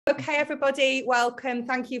Okay, everybody, welcome.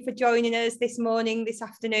 Thank you for joining us this morning, this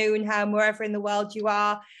afternoon, wherever in the world you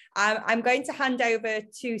are. I'm going to hand over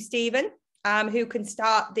to Stephen, who can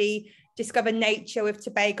start the Discover Nature with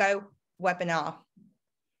Tobago webinar.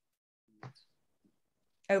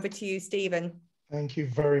 Over to you, Stephen. Thank you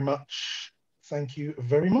very much. Thank you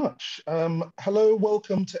very much. Hello,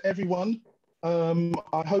 welcome to everyone.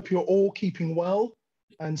 I hope you're all keeping well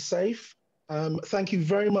and safe. Thank you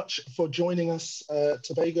very much for joining us,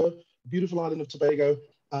 Tobago, beautiful island of Tobago,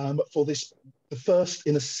 for the first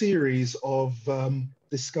in a series of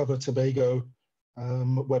Discover Tobago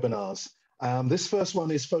webinars. This first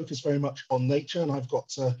one is focused very much on nature, and I've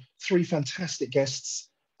got three fantastic guests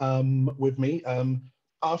with me.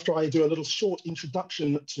 After I do a little short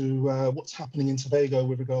introduction to what's happening in Tobago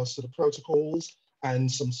with regards to the protocols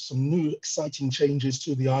and some new exciting changes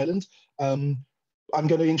to the island, I'm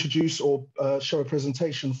going to introduce or show a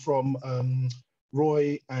presentation from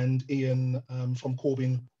Roy and Ian from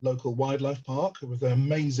Corbin Local Wildlife Park with their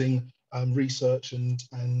amazing research and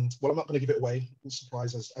well, I'm not going to give it away, it's a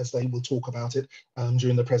surprise as they will talk about it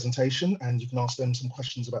during the presentation, and you can ask them some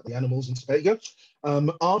questions about the animals in Tobago.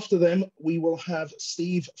 After them, we will have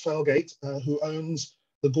Steve Felgate, who owns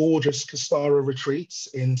the gorgeous Castara Retreats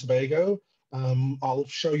in Tobago. I'll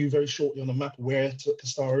show you very shortly on the map where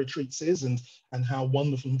Castara Retreats is and how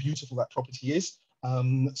wonderful and beautiful that property is.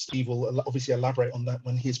 Steve will obviously elaborate on that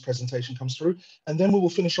when his presentation comes through. And then we will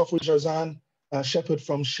finish off with Josanne Shepherd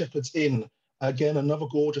from Shepherd's Inn. Again, another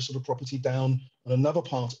gorgeous sort of property down on another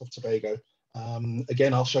part of Tobago.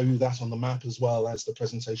 Again, I'll show you that on the map as well as the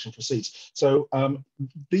presentation proceeds. So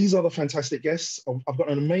these are the fantastic guests. I've got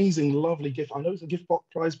an amazing, lovely gift. I know it's a gift box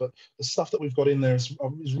prize, but the stuff that we've got in there is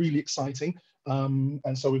really exciting.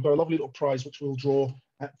 And so we've got a lovely little prize which we'll draw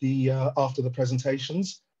at the after the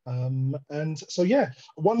presentations. And so yeah,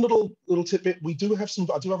 one little tidbit. I do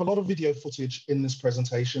have a lot of video footage in this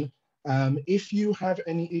presentation. If you have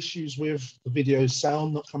any issues with the video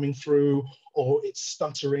sound not coming through or it's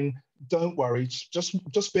stuttering, don't worry,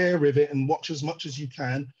 just bear with it and watch as much as you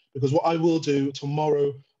can, because what I will do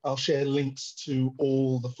tomorrow, I'll share links to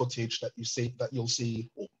all the footage that you'll see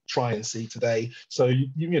or try and see today. So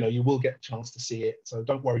you will get a chance to see it. So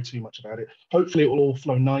don't worry too much about it. Hopefully it will all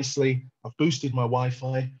flow nicely. I've boosted my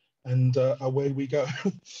Wi-Fi and away we go.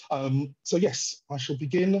 So yes, I shall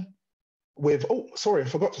begin with, oh, sorry, I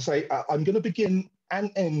forgot to say, I'm going to begin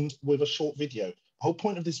and end with a short video. The whole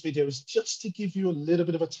point of this video is just to give you a little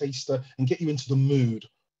bit of a taster and get you into the mood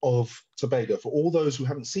of Tobago. For all those who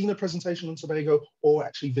haven't seen a presentation on Tobago or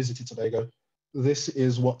actually visited Tobago, this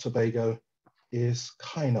is what Tobago is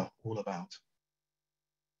kind of all about.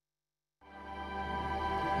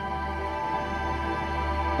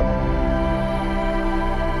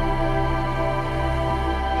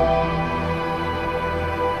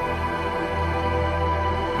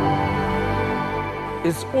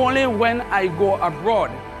 It's only when I go abroad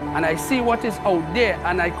and I see what is out there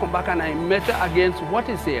and I come back and I measure against what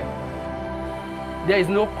is here. There is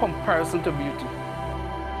no comparison to beauty.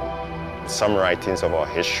 Some writings of our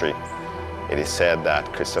history, it is said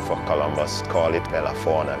that Christopher Columbus called it Bella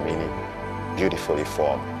Fauna, meaning beautifully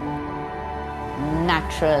formed.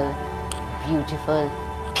 Natural, beautiful,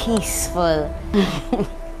 peaceful.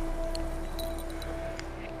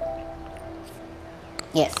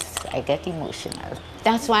 Yes, I get emotional.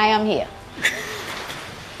 That's why I'm here.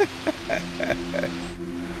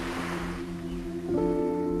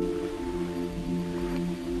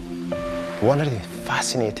 One of the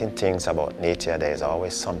fascinating things about nature, there's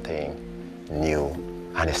always something new,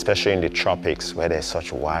 and especially in the tropics where there's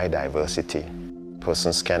such wide diversity,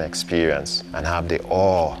 persons can experience and have the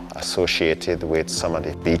awe associated with some of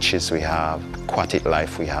the beaches we have, aquatic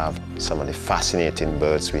life we have, some of the fascinating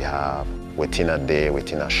birds we have within a day,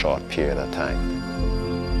 within a short period of time.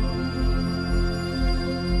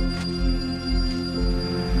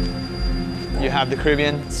 You have the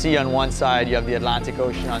Caribbean Sea on one side, you have the Atlantic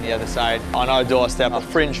Ocean on the other side. On our doorstep, a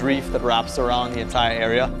fringe reef that wraps around the entire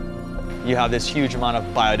area. You have this huge amount of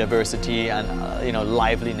biodiversity and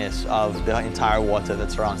liveliness of the entire water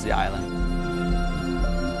that surrounds the island.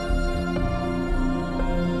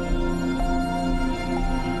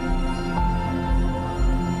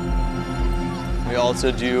 We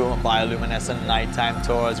also do bioluminescent nighttime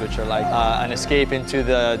tours, which are like an escape into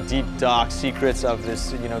the deep, dark secrets of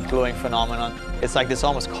this, glowing phenomenon. It's like this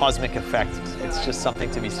almost cosmic effect. It's just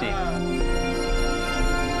something to be seen.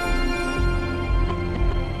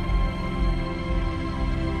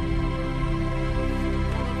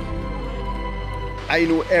 I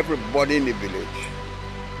know everybody in the village,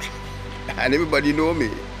 and everybody know me.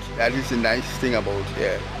 That is the nice thing about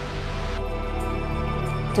here.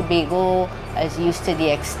 Tobago is used to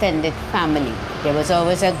the extended family. There was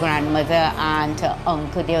always a grandmother, aunt,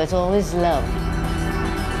 uncle. There was always love.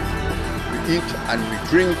 We eat and we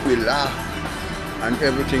drink, we laugh, and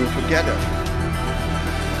everything together.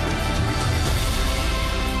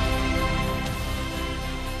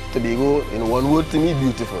 Tobago, in one word to me,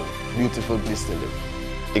 beautiful. Beautiful place to live.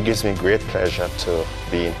 It gives me great pleasure to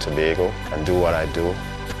be in Tobago and do what I do.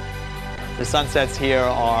 The sunsets here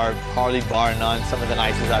are probably bar none some of the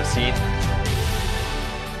nicest I've seen.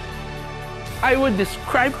 I would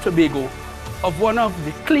describe Tobago of one of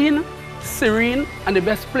the clean, serene, and the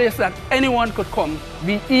best place that anyone could come.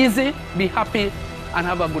 Be easy, be happy, and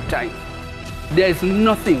have a good time. There is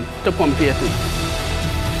nothing to compare to.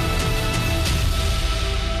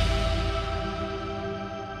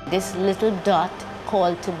 This little dot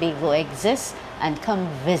called Tobago exists, and come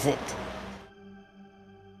visit.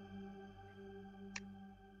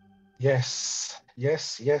 Yes,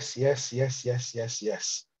 yes, yes, yes, yes, yes, yes,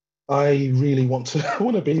 yes. I really want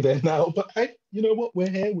to be there now, but hey, you know what? We're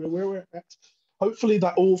here. We're where we're at. Hopefully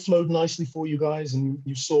that all flowed nicely for you guys, and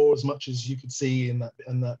you saw as much as you could see in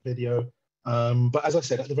that video. But as I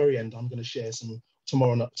said at the very end, I'm going to share some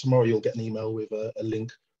tomorrow. Tomorrow you'll get an email with a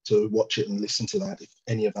link to watch it and listen to that if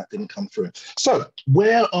any of that didn't come through. So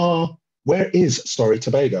where is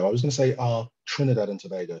Tobago? I was going to say Trinidad and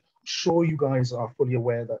Tobago. I'm sure you guys are fully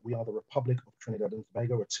aware that we are the Republic of Trinidad and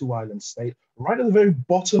Tobago, a two-island state, right at the very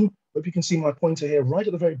bottom. Hope you can see my pointer here, right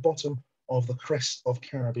at the very bottom of the crest of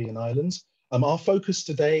Caribbean islands. Our focus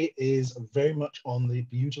today is very much on the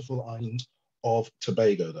beautiful island of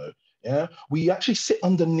Tobago, though. Yeah, we actually sit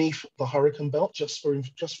underneath the hurricane belt, just for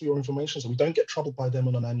your information, so we don't get troubled by them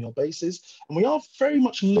on an annual basis. And we are very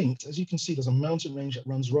much linked. As you can see, there's a mountain range that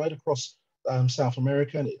runs right across South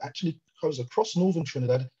America, and it actually goes across northern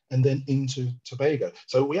Trinidad and then into Tobago.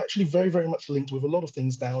 So we're actually very, very much linked with a lot of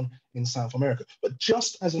things down in South America. But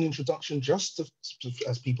just as an introduction,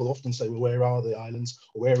 as people often say, well, where are the islands,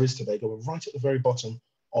 or where is Tobago? We're right at the very bottom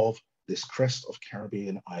of this crest of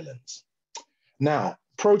Caribbean islands. Now,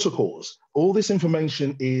 protocols. All this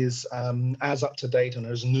information is as up to date and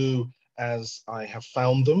as new as I have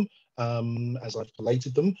found them, as I've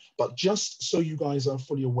collated them. But just so you guys are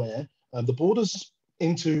fully aware, the borders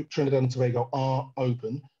into Trinidad and Tobago are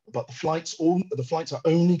open, but the flights are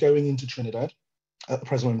only going into Trinidad at the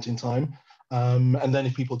present moment in time. And then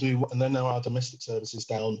if people do, and then there are domestic services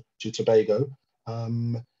down to Tobago.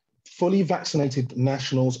 Fully vaccinated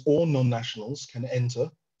nationals or non-nationals can enter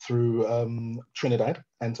through Trinidad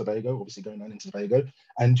and Tobago, obviously going down into Tobago,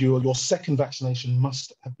 and your second vaccination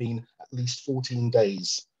must have been at least 14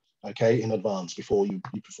 days, okay, in advance before you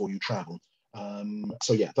travel.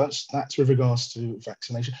 So yeah, that's with regards to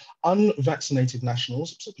vaccination. Unvaccinated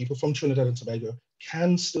nationals, so people from Trinidad and Tobago,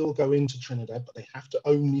 can still go into Trinidad, but they have to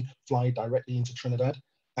only fly directly into Trinidad,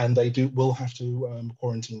 and they will have to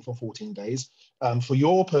quarantine for 14 days. For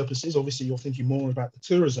your purposes, obviously you're thinking more about the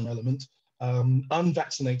tourism element.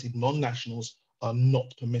 Unvaccinated non-nationals are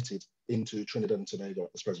not permitted into Trinidad and Tobago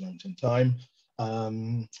at this present moment in time.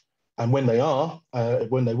 And when they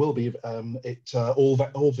will be,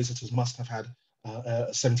 all visitors must have had a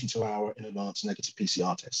 72-hour in advance negative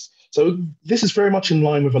PCR test. So this is very much in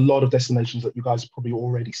line with a lot of destinations that you guys are probably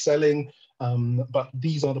already selling. But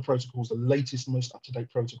these are the protocols, the latest, most up-to-date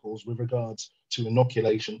protocols with regards to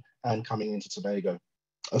inoculation and coming into Tobago.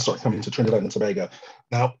 Coming into Trinidad and Tobago.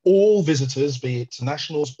 Now, all visitors, be it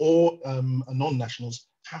nationals or non-nationals,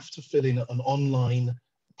 have to fill in an online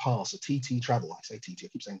pass, a TT travel. I say TT, I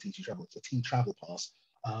keep saying TT travel. It's a T travel pass,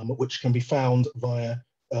 which can be found via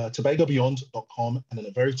tobagobeyond.com, and at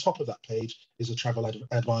the very top of that page is a travel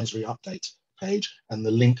advisory update page, and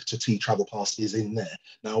the link to T travel pass is in there.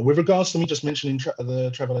 Now, with regards to me just mentioning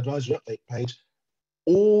the travel advisory update page,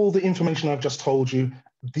 all the information I've just told you,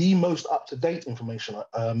 the most up-to-date information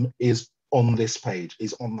is on this page,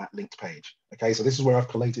 is on that linked page. Okay, so this is where I've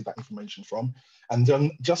collated that information from.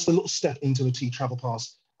 And just a little step into the T Travel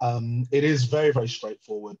Pass, it is very, very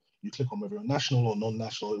straightforward. You click on whether you're national or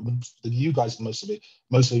non-national. For you guys, most of it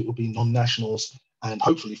will be non-nationals and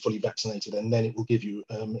hopefully fully vaccinated, and then it will give you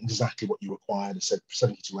exactly what you require, it said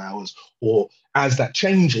 72 hours, or as that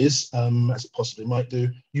changes, as it possibly might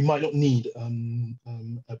do, you might not need a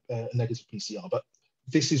negative PCR, but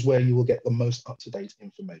this is where you will get the most up-to-date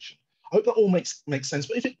information. I hope that all makes sense,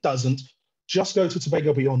 but if it doesn't, just go to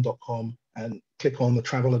tobagobeyond.com and click on the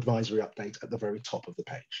travel advisory update at the very top of the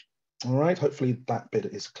page. All right, hopefully that bit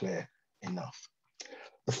is clear enough.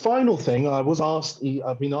 The final thing I've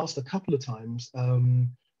been asked a couple of times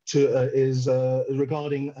is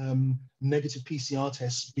regarding negative PCR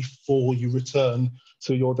tests before you return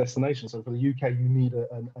to your destination. So for the UK, you need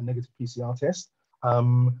a negative PCR test.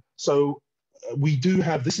 So we do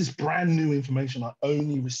have, this is brand new information. I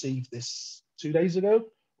only received this 2 days ago,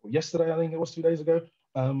 or yesterday, I think it was 2 days ago.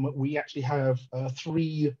 We actually have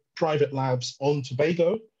 3 private labs on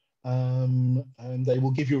Tobago, and they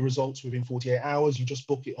will give you results within 48 hours. You just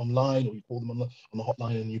book it online, or you call them on the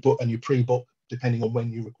hotline, and you book and you pre-book depending on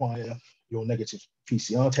when you require your negative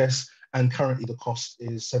PCR test. And currently the cost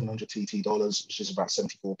is 700 TT dollars, which is about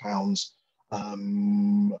 £74.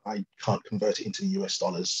 I can't convert it into US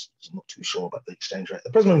dollars. I'm not too sure about the exchange rate at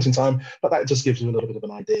the present moment in time, but that just gives you a little bit of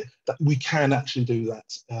an idea that we can actually do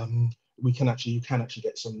that. You can actually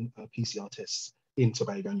get some PCR tests in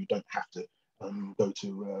Tobago, and you don't have to go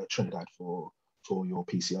to Trinidad for your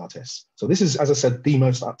PCR tests. So this is, as I said, the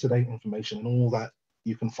most up-to-date information, and all that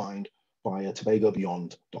you can find via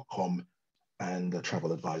tobagobeyond.com and the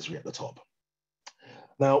travel advisory at the top.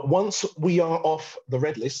 Now, once we are off the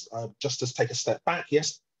red list, just to take a step back,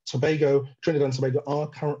 yes, Trinidad and Tobago are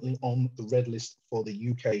currently on the red list for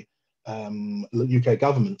the UK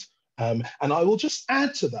government. And I will just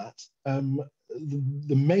add to that,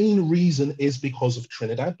 the main reason is because of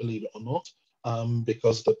Trinidad, believe it or not,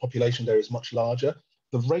 because the population there is much larger.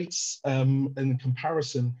 The rates in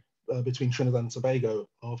comparison between Trinidad and Tobago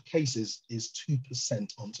of cases is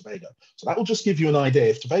 2% on Tobago. So that will just give you an idea.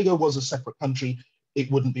 If Tobago was a separate country, it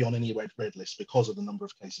wouldn't be on any red list because of the number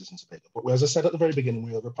of cases in Tobago. But as I said at the very beginning,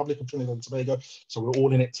 we are the Republic of Trinidad and Tobago, so we're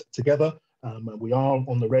all in it together. We are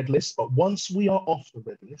on the red list, but once we are off the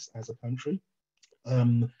red list as a country,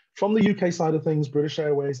 from the UK side of things, British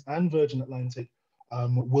Airways and Virgin Atlantic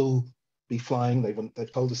will be flying.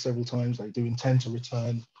 They've told us several times they do intend to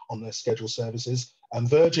return on their scheduled services. And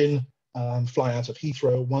Virgin fly out of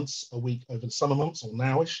Heathrow once a week over the summer months, or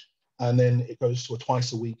nowish, and then it goes to a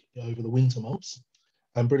twice a week over the winter months.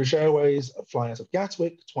 And British Airways fly out of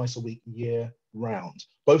Gatwick twice a week, year round.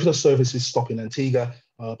 Both of those services stop in Antigua,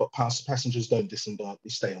 but passengers don't disembark. They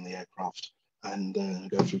stay on the aircraft and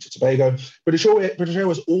go through to Tobago. British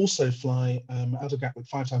Airways also fly out of Gatwick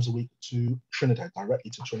 5 times a week to Trinidad,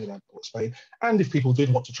 directly to Trinidad, Port Spain. And if people did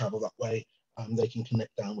want to travel that way, they can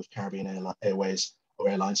connect down with Caribbean Airways,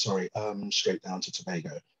 straight down to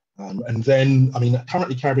Tobago. And then, I mean,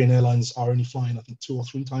 currently Caribbean Airlines are only flying, I think, 2 or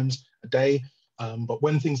 3 times a day. But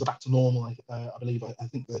when things are back to normal, I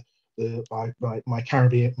think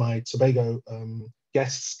my Tobago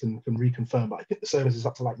guests can reconfirm, but I think the service is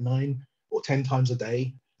up to like 9 or 10 times a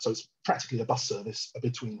day. So it's practically a bus service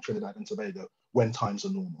between Trinidad and Tobago when times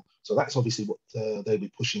are normal. So that's obviously what they'll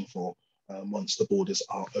be pushing for once the borders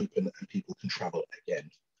are open and people can travel again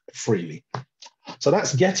freely. So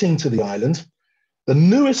that's getting to the island. The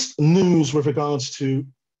newest news with regards to,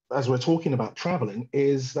 as we're talking about traveling,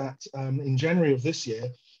 is that in January of this year,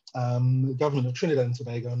 the government of Trinidad and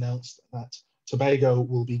Tobago announced that Tobago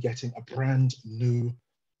will be getting a brand new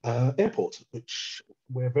airport, which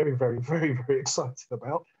we're very, very, very, very excited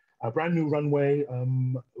about. A brand new runway,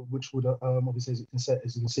 which would obviously, as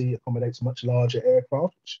you can see, accommodates a much larger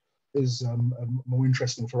aircraft, which is more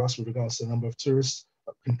interesting for us with regards to the number of tourists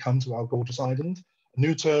that can come to our gorgeous island. A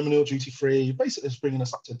new terminal, duty-free, basically it's bringing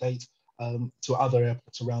us up to date to other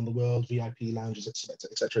airports around the world, VIP lounges, etc.,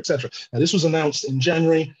 etc., etc. Now, this was announced in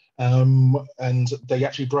January, and they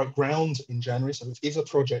actually broke ground in January. So it is a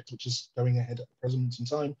project which is going ahead at the present moment in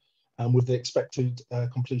time, with the expected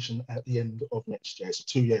completion at the end of next year. It's a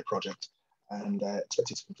 2-year project, and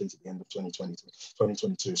expected to complete at the end of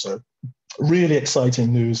 2022. So really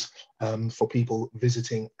exciting news for people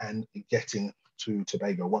visiting and getting to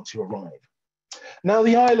Tobago once you arrive. Now,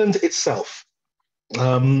 the island itself.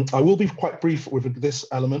 I will be quite brief with this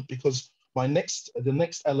element because the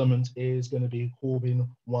next element is going to be Corbin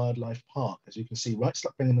Wildlife Park. As you can see, right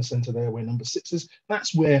slap bang in the center there where number 6 is,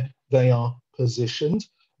 that's where they are positioned.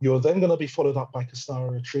 You're then going to be followed up by Castara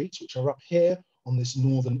Retreats, which are up here on this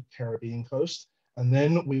northern Caribbean coast. And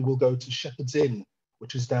then we will go to Shepherd's Inn,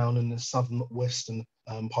 which is down in the southern western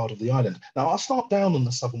part of the island. Now, I'll start down on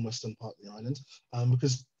the southern western part of the island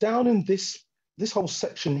because down in this whole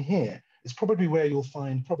section here is probably where you'll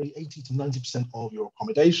find probably 80 to 90% of your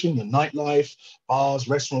accommodation, your nightlife, bars,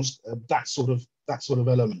 restaurants, that sort of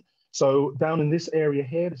element. So down in this area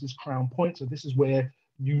here, this is Crown Point. So this is where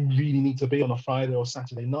you really need to be on a Friday or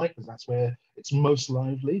Saturday night, because that's where it's most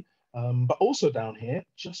lively. But also down here,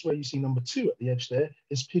 just where you see number 2 at the edge there,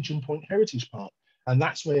 is Pigeon Point Heritage Park. And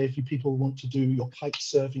that's where if people want to do your kite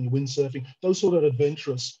surfing, your windsurfing, those sort of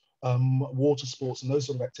adventurous water sports and those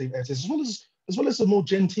sort of activities, as well as the more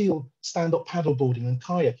genteel stand-up paddleboarding and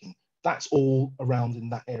kayaking, That's all around in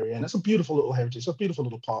that area, and it's a beautiful little heritage. It's a beautiful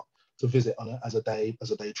little park to visit on as a day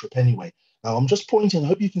trip anyway. Now I'm just pointing. I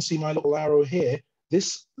hope you can see my little arrow here.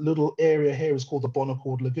 This little area here is called the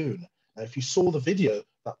Bonaccord Lagoon. Now, if you saw the video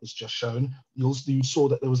that was just shown, you saw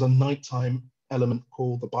that there was a nighttime element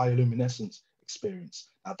called the bioluminescence experience.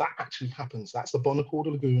 Now that actually happens. That's the Bonaccord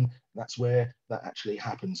Lagoon. That's where that actually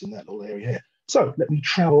happens, in that little area here. So let me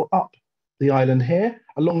travel up the island here.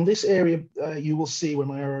 Along this area, you will see where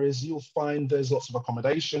my arrow is, you'll find there's lots of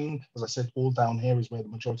accommodation. As I said, all down here is where the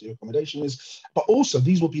majority of accommodation is. But also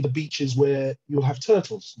these will be the beaches where you'll have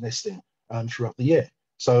turtles nesting throughout the year.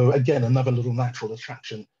 So again, another little natural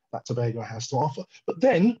attraction that Tobago has to offer. But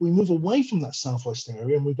then we move away from that southwest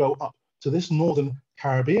area and we go up to this northern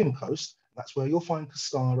Caribbean coast. That's where you'll find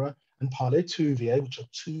Castara and Palais Touvier, which are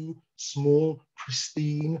two small,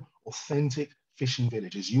 pristine, authentic fishing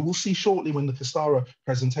villages. You will see shortly when the Castara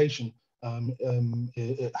presentation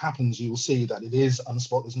it happens, you will see that it is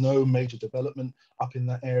unspot. There's no major development up in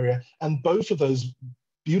that area. And both of those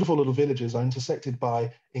beautiful little villages are intersected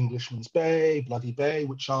by Englishman's Bay, Bloody Bay,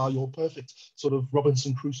 which are your perfect sort of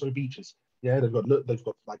Robinson Crusoe beaches. Yeah, they've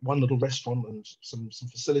got like one little restaurant and some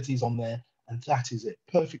facilities on there, and that is it.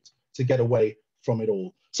 Perfect to get away from it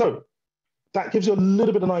all. So that gives you a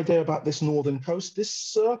little bit of an idea about this northern coast. This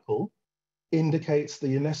circle indicates the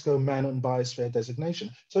UNESCO Man and Biosphere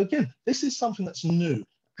designation. So again, this is something that's new,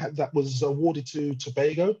 that was awarded to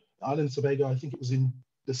Tobago, Island of Tobago. I think it was in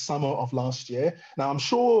the summer of last year. Now, I'm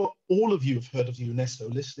sure all of you have heard of the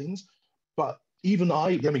UNESCO listings, but even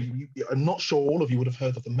I mean, I'm not sure all of you would have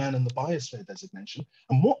heard of the Man and the Biosphere designation.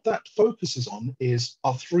 And what that focuses on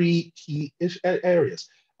are three key areas: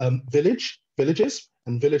 villages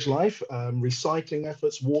and village life, recycling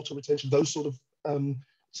efforts, water retention, those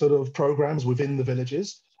sort of programs within the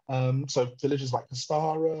villages. So villages like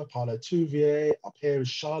Castara, Palais Touvier, up here is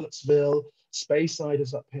Charlottesville, Speyside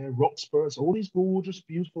is up here, Roxburgh. So all these gorgeous,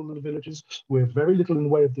 beautiful little villages with very little in the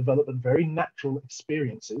way of development, very natural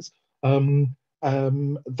experiences.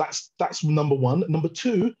 That's number one. Number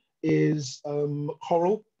two is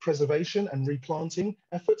coral preservation and replanting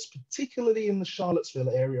efforts, particularly in the Charlottesville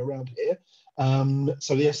area around here.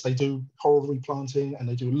 So yes, they do coral replanting and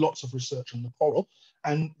they do lots of research on the coral.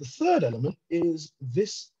 And the third element is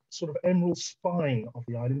this sort of emerald spine of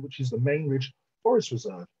the island, which is the Main Ridge Forest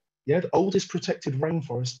Reserve. Yeah, the oldest protected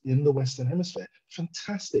rainforest in the Western Hemisphere.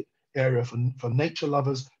 Fantastic area for nature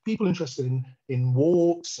lovers, people interested in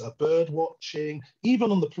walks, bird watching.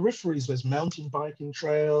 Even on the peripheries, there's mountain biking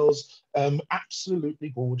trails. Absolutely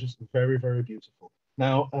gorgeous, very, very beautiful.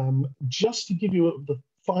 Now, just to give you the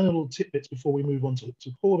final tidbits before we move on to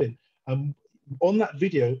Corbin, on that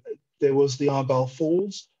video, there was the Argyle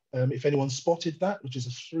Falls. If anyone spotted that, which is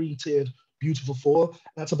a 3-tiered beautiful fall.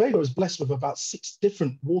 Now, Tobago is blessed with about 6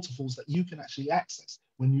 different waterfalls that you can actually access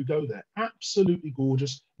when you go there. Absolutely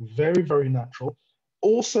gorgeous, very, very natural.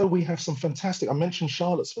 Also, we have some fantastic, I mentioned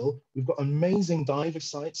Charlottesville. We've got amazing diver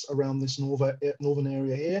sites around this northern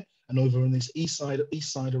area here, and over on this east side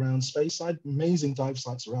around Speyside, amazing dive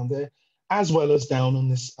sites around there, as well as down on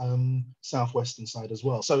this southwestern side as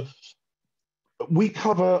well. So we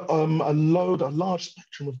cover a large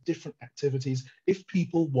spectrum of different activities if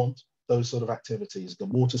people want those sort of activities: the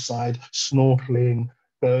waterside, snorkeling,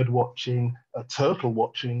 bird watching, turtle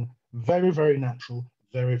watching. Very, very natural,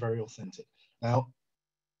 very, very authentic. Now,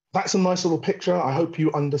 that's a nice little picture. I hope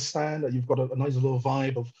you understand that you've got a nice little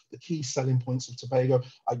vibe of the key selling points of Tobago.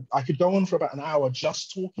 I could go on for about an hour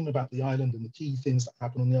just talking about the island and the key things that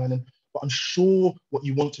happen on the island, but I'm sure what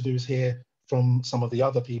you want to do is hear from some of the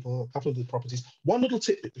other people, a couple of the properties. One little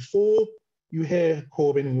tidbit before you hear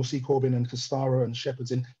Corbin, and you'll see Corbin and Castara and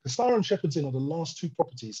Shepherd's Inn. Castara and Shepherd's Inn are the last 2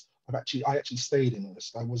 properties I actually stayed in.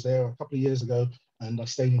 I was there a couple of years ago, and I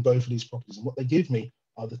stayed in both of these properties. And what they give me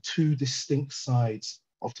are the 2 distinct sides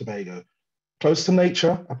of Tobago. Close to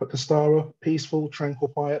nature up at Castara, peaceful, tranquil,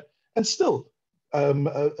 quiet, and still,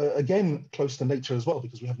 again, close to nature as well,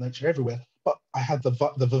 because we have nature everywhere. But I had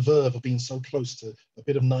the verve of being so close to a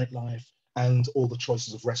bit of nightlife and all the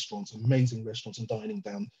choices of restaurants, amazing restaurants and dining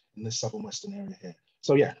down in this southern western area here.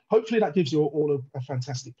 So yeah, hopefully that gives you all a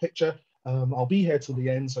fantastic picture. I'll be here till the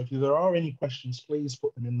end, so if there are any questions, please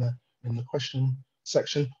put them in the question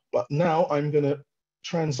section. But now I'm going to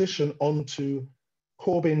transition on to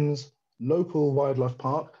Corbin's local wildlife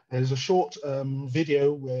park. There's a short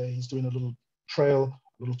video where he's doing a little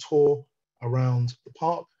tour around the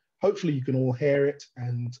park. Hopefully you can all hear it.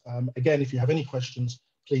 And again, if you have any questions,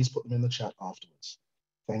 please put them in the chat afterwards.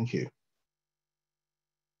 Thank you.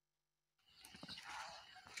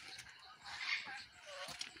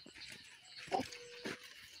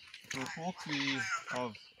 So folks, we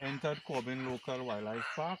have entered Corbin Local Wildlife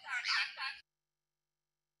Park.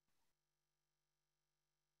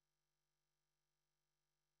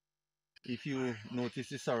 If you notice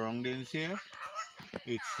the surroundings here,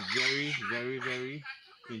 it's very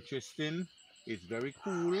interesting. It's very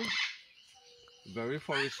cool, very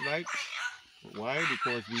forest-like. Why?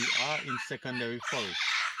 Because we are in secondary forest.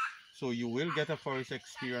 So you will get a forest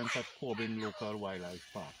experience at Corbin Local Wildlife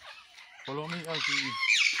Park. Follow me as we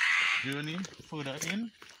journey further in.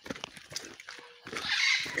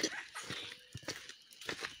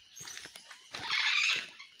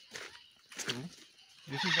 So,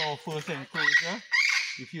 this is our first enclosure.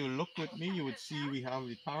 If you look with me, you would see we have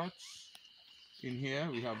the parrots in here.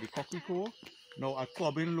 We have the coquelicot. Now at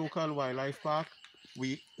Corbin Local Wildlife Park,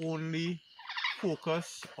 we only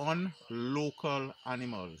focus on local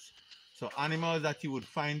animals. So animals that you would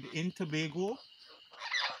find in Tobago.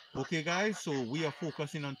 Okay guys, so we are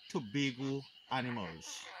focusing on Tobago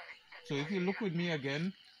animals. So if you look with me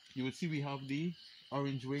again, you will see we have the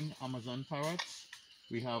orange wing Amazon parrots.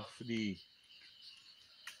 We have the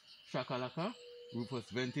chakalaka, Rufus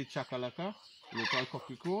vented chakalaka, local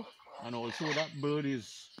coquelicot, and also that bird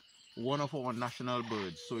is one of our national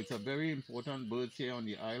birds. So it's a very important bird here on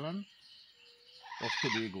the island of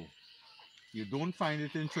Tobago. You don't find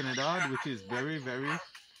it in Trinidad, which is very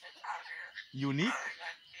unique.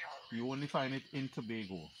 You only find it in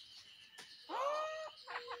Tobago.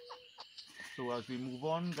 So as we move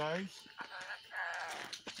on, guys,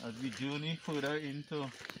 as we journey further into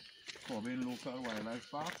Corbin Local Wildlife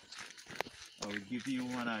Park, I will give you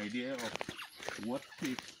an idea of what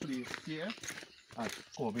takes place here at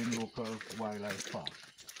Corbin Local Wildlife Park.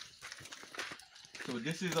 So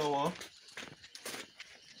this is our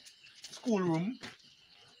schoolroom.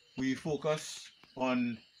 We focus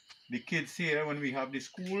on the kids here when we have the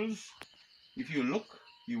schools. If you look,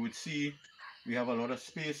 you would see we have a lot of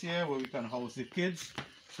space here where we can house the kids.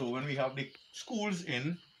 So when we have the schools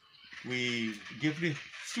in, we give the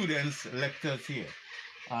students lectures here.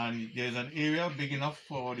 And there's an area big enough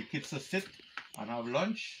for the kids to sit and have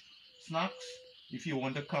lunch, snacks. If you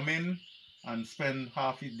want to come in and spend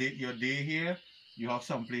half your day here, you have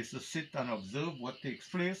some place to sit and observe what takes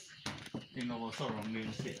place in our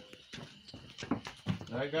surroundings here.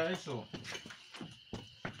 Right guys, so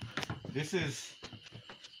this is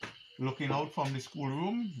looking out from the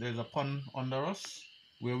schoolroom. There's a pond under us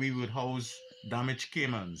where we would house damaged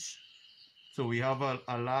caimans. So we have a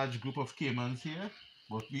large group of caimans here,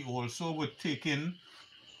 but we also would take in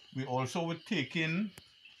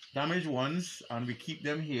damaged ones and we keep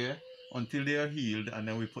them here until they are healed, and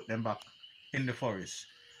then we put them back in the forest.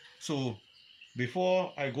 So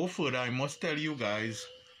before I go further, I must tell you guys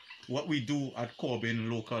what we do at Corbin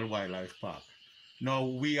Local Wildlife Park. Now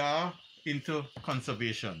we are into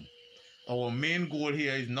conservation. Our main goal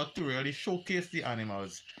here is not to really showcase the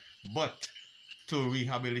animals, but to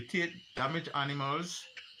rehabilitate damaged animals,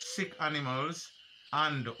 sick animals,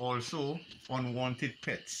 and also unwanted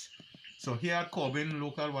pets. So here at Corbin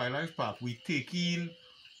Local Wildlife Park, we take in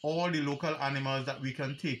all the local animals that we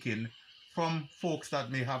can take in from folks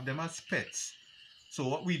that may have them as pets. So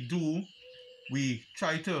what we do, we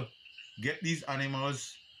try to get these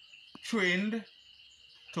animals trained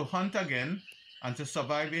to hunt again and to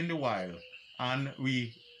survive in the wild, and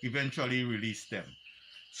we eventually release them.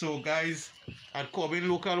 So guys, at Corbin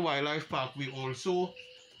Local Wildlife Park, we also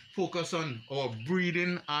focus on our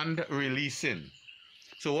breeding and releasing.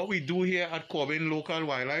 So what we do here at Corbin Local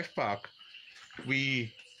Wildlife Park,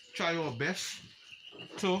 we try our best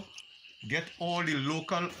to get all the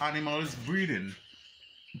local animals breeding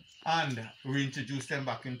and reintroduce them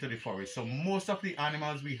back into the forest. So most of the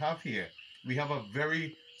animals we have here, we have a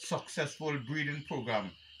very successful breeding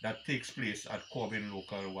program that takes place at Corbin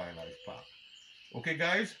Local Wildlife Park. Okay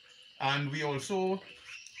guys, and we also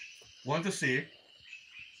want to say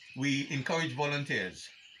we encourage volunteers.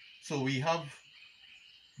 So we have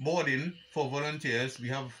boarding for volunteers. We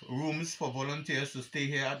have rooms for volunteers to stay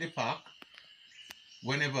here at the park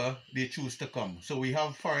whenever they choose to come. So we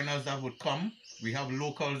have foreigners that would come. We have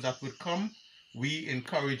locals that would come. We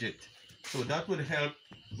encourage it. So that would help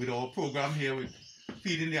with our program here with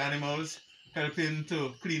feeding the animals, helping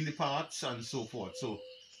to clean the parts and so forth. So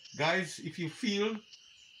guys, if you feel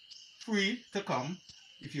free to come,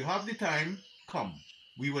 if you have the time, come.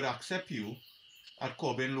 We would accept you at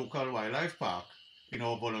Corbin Local Wildlife Park in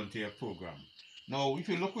our volunteer program. Now, if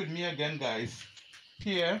you look with me again, guys,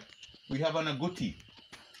 here we have an agouti.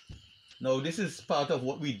 Now, this is part of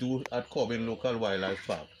what we do at Corbin Local Wildlife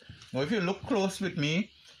Park. Now, if you look close with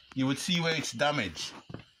me, you would see where it's damaged.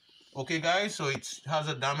 Okay, guys, so it has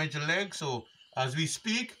a damaged leg. So as we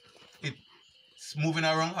speak, moving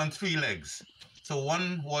around on 3 legs. So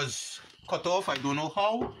one was cut off, I don't know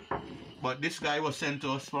how, but this guy was sent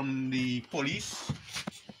to us from the police.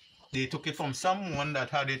 They took it from someone that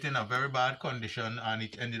had it in a very bad condition, and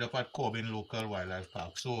it ended up at Corbin Local Wildlife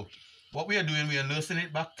Park. So what we are doing, we are nursing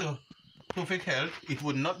it back to perfect health. It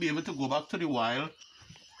would not be able to go back to the wild,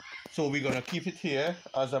 so we're going to keep it here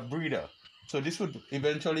as a breeder. So this would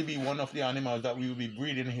eventually be one of the animals that we will be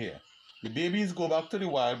breeding here. The babies go back to the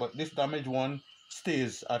wild, but this damaged one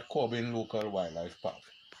stays at Corbin Local Wildlife Park.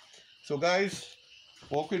 So guys,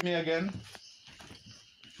 walk with me again.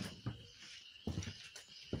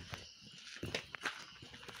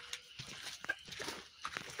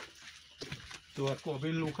 So at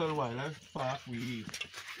Corbin Local Wildlife Park, we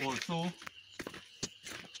also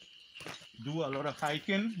do a lot of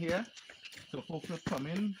hiking here. So folks will come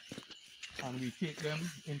in and we take them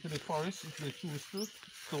into the forest if they choose to.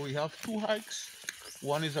 So we have 2 hikes.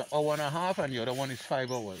 One is an hour and a half and the other one is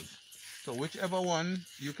 5 hours. So whichever one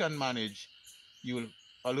you can manage, you'll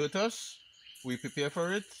alert us, we prepare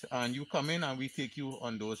for it, and you come in and we take you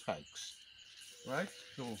on those hikes. Right?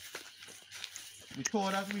 So the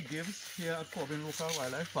tour that we give here at Corbin Local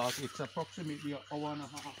Wildlife Park, it's approximately an hour and a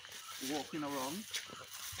half walking around,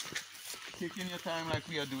 taking your time like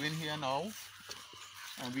we are doing here now,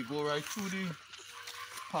 and we go right through the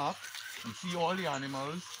park, we see all the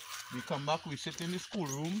animals, we come back, we sit in the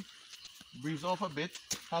schoolroom, breeze off a bit,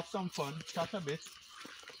 have some fun, chat a bit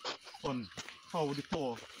on how the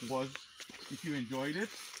tour was, if you enjoyed it.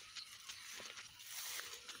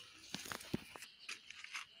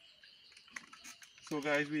 So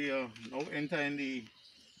guys, we are now entering the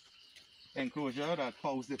enclosure that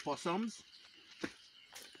houses the possums.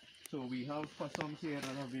 So we have possums here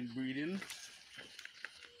that have been breeding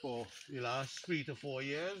for the last 3 to 4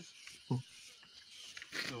 years.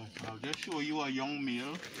 So I'll just show you a young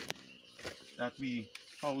male that we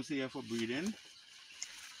house here for breeding.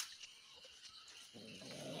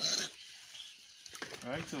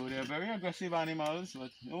 Right, so they're very aggressive animals,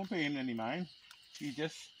 but don't pay him any mind. He's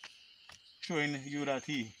just showing you that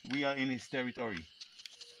we are in his territory.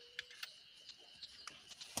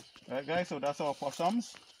 Right guys, so that's our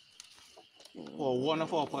possums, or one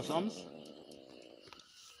of our possums.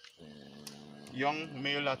 Young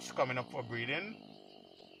male that's coming up for breeding.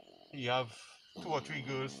 You have 2 or 3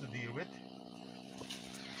 girls to deal with.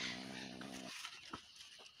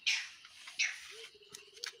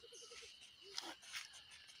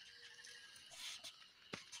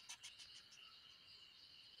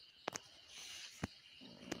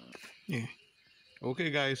 Yeah.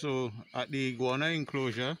 Okay guys, so at the iguana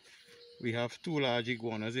enclosure, we have 2 large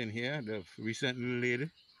iguanas in here. They've recently laid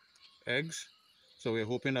eggs. So we're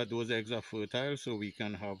hoping that those eggs are fertile so we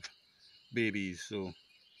can have babies. So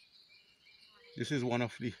this is one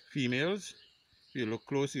of the females. If you look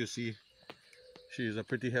close, you see she's a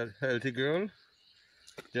pretty healthy girl.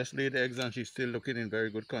 Just laid eggs and she's still looking in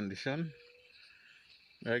very good condition.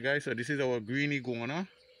 Right guys, so this is our green iguana.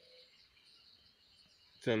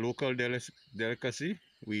 It's a local delicacy.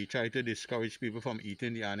 We try to discourage people from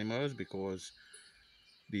eating the animals because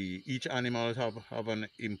each animal have an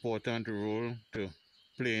important role to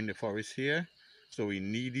play in the forest here. So we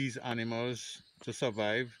need these animals to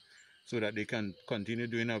survive so that they can continue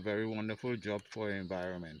doing a very wonderful job for the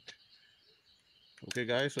environment. Okay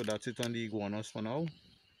guys, so that's it on the iguanas for now.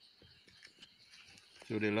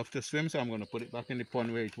 So they love to swim, so I'm going to put it back in the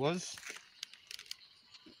pond where it was.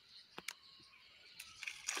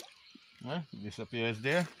 Well, it disappears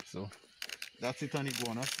there. So that's it on the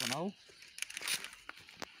iguanas for now.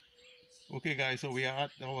 Okay guys, so we are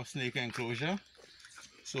at our snake enclosure.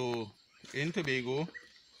 So in Tobago,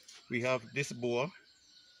 we have this boa.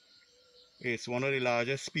 It's one of the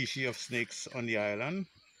largest species of snakes on the island.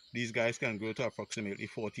 These guys can grow to approximately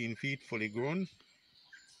 14 feet, fully grown.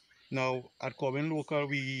 Now, at Corbin Local,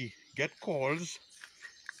 we get calls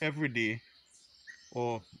every day,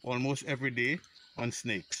 or almost every day, on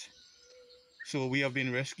snakes. So we have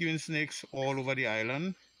been rescuing snakes all over the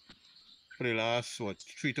island for the last,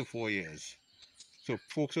 3 to 4 years. So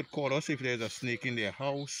folks would call us if there's a snake in their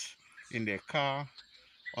house, in their car,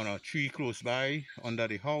 on a tree close by, under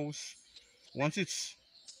the house. Once it's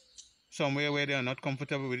somewhere where they are not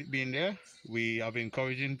comfortable with it being there, we have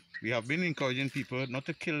been encouraging people not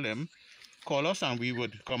to kill them. Call us and we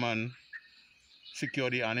would come and secure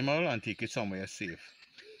the animal and take it somewhere safe.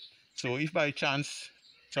 So if by chance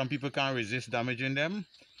some people can't resist damaging them,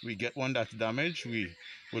 we get one that's damaged, we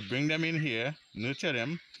would bring them in here, nurture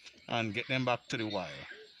them, and get them back to the wild.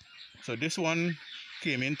 So this one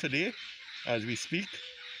came in today as we speak.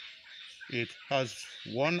 It has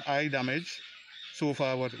one eye damage so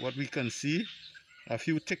far, what we can see, a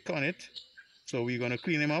few tick on it. So we're going to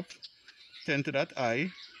clean him up, tend to that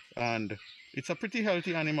eye, and it's a pretty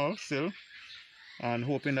healthy animal still, and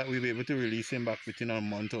hoping that we'll be able to release him back within a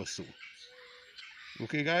month or so.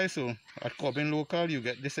 Okay guys, so at Corbin Local you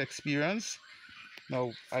get this experience.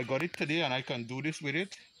 Now I got it today and I can do this with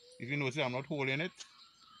it. If you notice, I'm not holding it,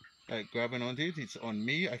 like grabbing onto it. It's on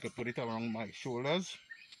me. I could put it around my shoulders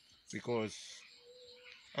because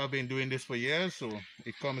I've been doing this for years, so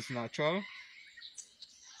it comes natural.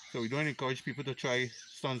 So we don't encourage people to try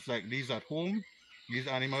stunts like these at home. These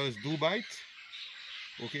animals do bite,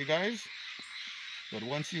 okay guys? But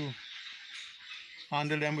once you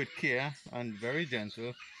handle them with care and very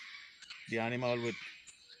gentle, the animal would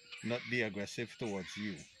not be aggressive towards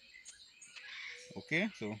you. Okay,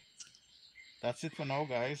 so that's it for now,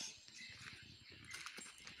 guys.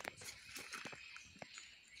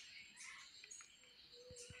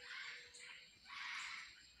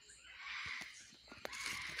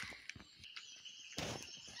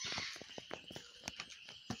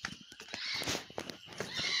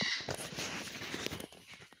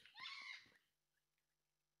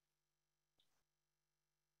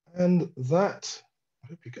 And that, I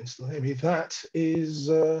hope you can still hear me, that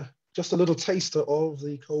is just a little taster of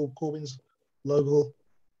the Corbin's local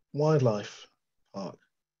wildlife park.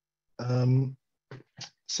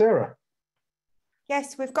 Sarah.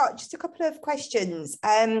 Yes, we've got just a couple of questions.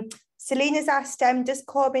 Selena's asked, does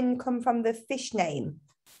Corbin come from the fish name?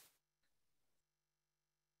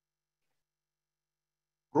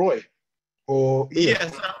 Roy or Ian?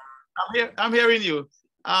 Yes, I'm hearing you.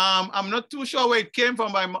 I'm not too sure where it came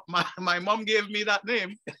from. My mom gave me that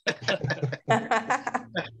name.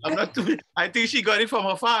 I'm not too. I think she got it from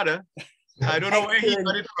her father. I don't know where he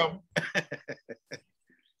got it from.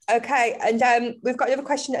 Okay, and we've got another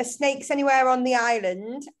question. Are snakes anywhere on the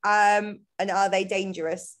island, and are they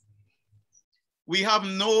dangerous? We have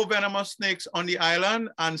no venomous snakes on the island,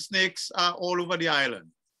 and snakes are all over the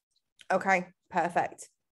island. Okay, perfect.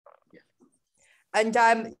 And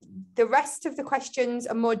the rest of the questions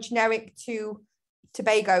are more generic to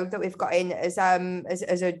Tobago that we've got in as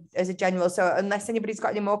a general. So unless anybody's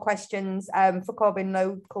got any more questions for Corbin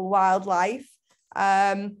local wildlife,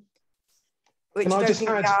 which can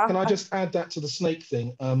I just add that to the snake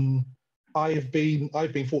thing? I've been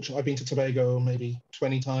fortunate. I've been to Tobago maybe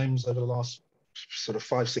 20 times over the last sort of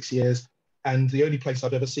 5-6 years, and the only place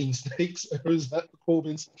I've ever seen snakes is at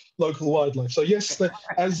Corbin's local wildlife. So yes,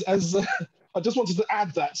 I just wanted to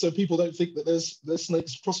add that so people don't think that there's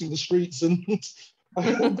snakes crossing the streets and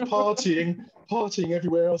partying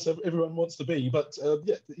everywhere else everyone wants to be. But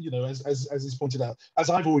yeah, you know, as is pointed out, as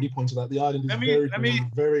I've already pointed out, the island is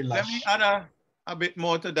very lush. Let me add a bit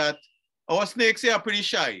more to that. Our snakes here are pretty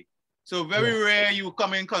shy, so very rare you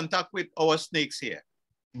come in contact with our snakes here.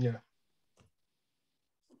 Yeah.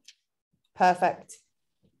 Perfect.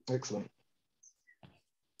 Excellent.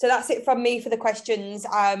 So that's it from me for the questions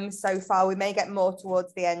so far. We may get more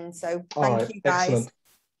towards the end. So thank you, guys. Excellent.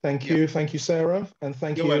 Thank you. Thank you, Sarah. And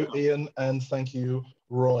thank you, Ian. And thank you,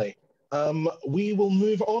 Roy. We will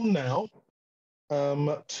move on now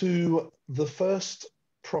to the first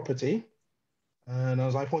property. And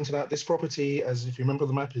as I pointed out, this property, as if you remember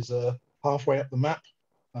the map, is halfway up the map.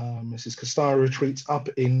 This is Castara Retreats up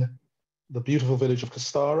in the beautiful village of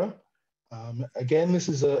Castara. Again, this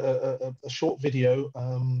is a short video,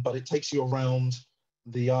 but it takes you around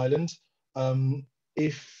the island.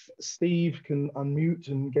 If Steve can unmute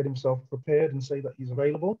and get himself prepared and say that he's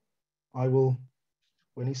available, I will,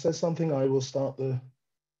 when he says something, I will start the...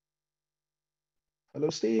 Hello,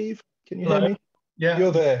 Steve, can you hear me? Yeah.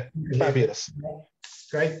 You're there, fabulous.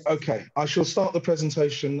 Great. Okay, I shall start the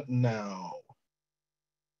presentation now.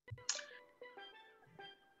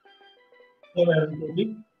 Hello,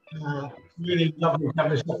 everybody. Really lovely to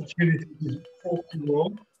have this opportunity to talk to you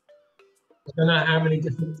all. I don't know how many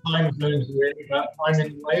different time zones we're in, but I'm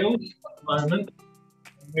in Wales at the moment.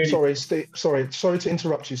 Really... Sorry, Steve. Sorry to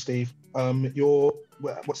interrupt you, Steve.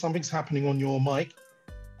 Something's happening on your mic.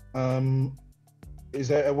 Is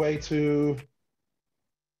there a way to?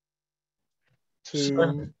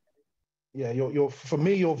 Yeah, for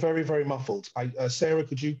me, you're very, very muffled. Sarah,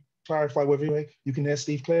 could you clarify whether you can hear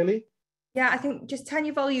Steve clearly? Yeah, I think just turn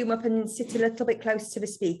your volume up and sit a little bit close to the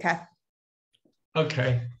speaker.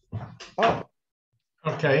 Okay. Oh.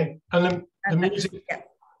 Okay. And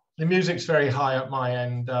the music's very high at my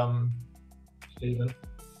end, Stephen.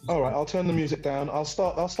 All right, I'll turn the music down. I'll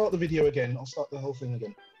start the video again. I'll start the whole thing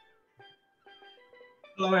again.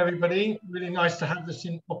 Hello, everybody. Really nice to have this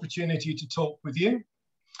opportunity to talk with you.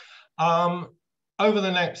 Over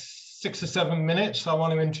the next 6 or 7 minutes, I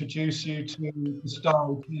want to introduce you to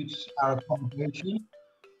Castara Retreats, our accommodation,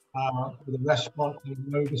 with a restaurant and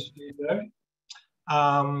yoga studio.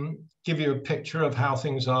 Give you a picture of how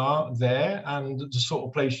things are there and the sort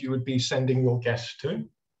of place you would be sending your guests to.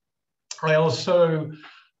 I also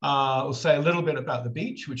will say a little bit about the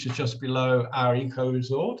beach, which is just below our eco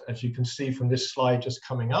resort, as you can see from this slide just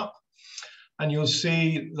coming up. And you'll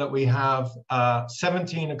see that we have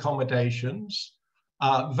 17 accommodations,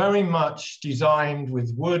 very much designed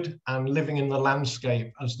with wood and living in the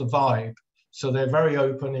landscape as the vibe. So they're very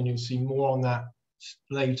open, and you'll see more on that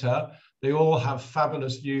later. They all have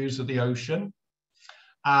fabulous views of the ocean,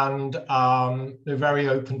 and they're very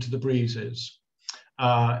open to the breezes.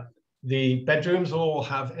 The bedrooms all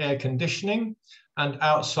have air conditioning, and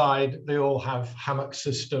outside they all have hammock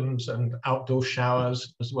systems and outdoor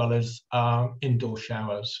showers, as well as indoor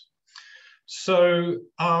showers. So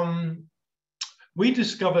we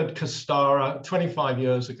discovered Castara 25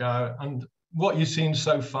 years ago, and what you've seen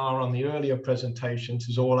so far on the earlier presentations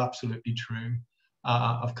is all absolutely true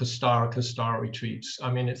of Castara Retreats.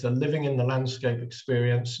 I mean, it's a living in the landscape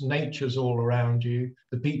experience. Nature's all around you.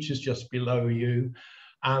 The beach is just below you.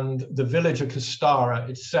 And the village of Castara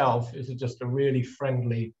itself is just a really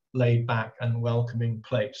friendly, laid back and welcoming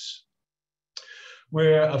place.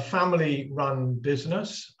 We're a family-run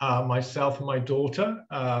business. Myself and my daughter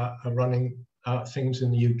are running things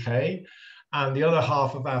in the UK. And the other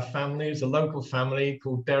half of our family is a local family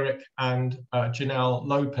called Derek and Janelle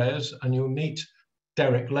Lopez. And you'll meet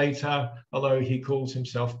Derek later, although he calls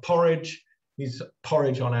himself Porridge. He's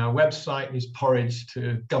porridge on our website. He's porridge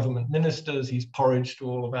to government ministers. He's porridge to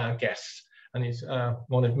all of our guests. And he's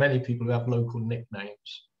one of many people who have local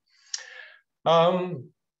nicknames.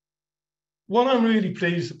 What I'm really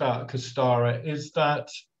pleased about Castara is that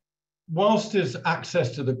whilst there's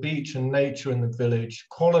access to the beach and nature in the village,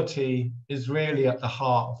 quality is really at the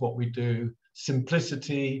heart of what we do.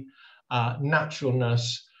 Simplicity,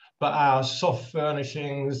 naturalness, but our soft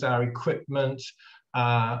furnishings, our equipment,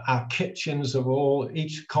 our kitchens are all,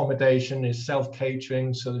 each accommodation is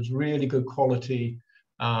self-catering, so there's really good quality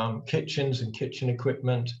kitchens and kitchen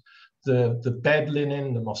equipment. The bed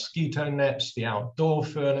linen, the mosquito nets, the outdoor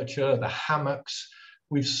furniture, the hammocks.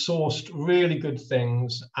 We've sourced really good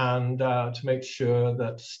things, and to make sure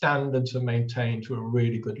that standards are maintained to a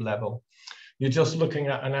really good level. You're just looking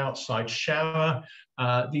at an outside shower.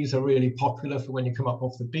 These are really popular for when you come up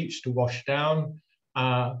off the beach to wash down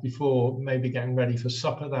before maybe getting ready for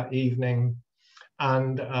supper that evening.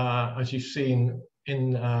 And as you've seen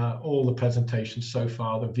in all the presentations so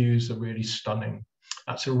far, the views are really stunning.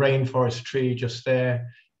 That's a rainforest tree just there.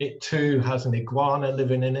 It too has an iguana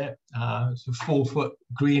living in it. It's a 4-foot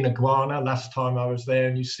green iguana last time I was there,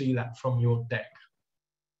 and you see that from your deck.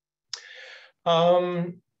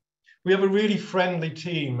 We have a really friendly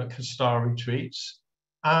team at Castara Retreats,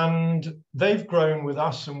 and they've grown with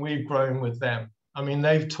us and we've grown with them. I mean,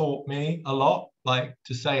 they've taught me a lot, like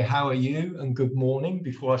to say, how are you and good morning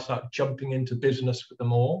before I start jumping into business with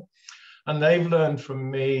them all. And they've learned from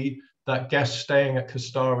me that guests staying at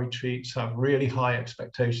Castara Retreats have really high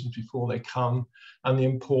expectations before they come, and the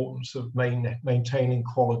importance of maintaining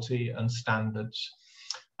quality and standards.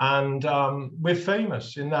 And we're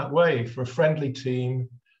famous in that way for a friendly team,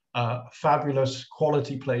 fabulous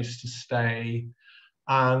quality place to stay,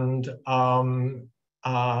 and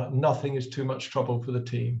nothing is too much trouble for the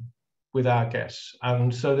team with our guests.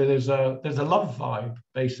 And so there's a love vibe,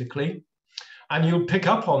 basically. And you'll pick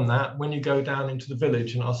up on that when you go down into the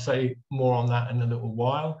village, and I'll say more on that in a little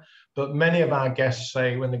while. But many of our guests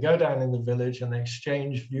say when they go down in the village and they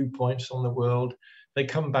exchange viewpoints on the world, they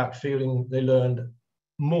come back feeling they learned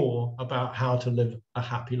more about how to live a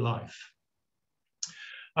happy life.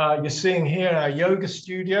 You're seeing here our yoga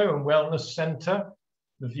studio and wellness center.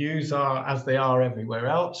 The views are as they are everywhere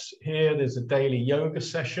else. Here, there's a daily yoga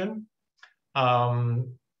session.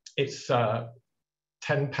 It's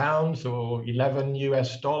 £10 or $11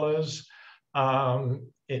 US.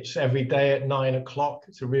 It's every day at 9 o'clock.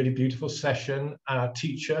 It's a really beautiful session. Our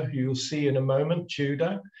teacher, who you'll see in a moment,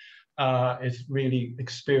 Judah, is really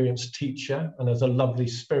experienced teacher and has a lovely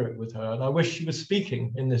spirit with her. And I wish she was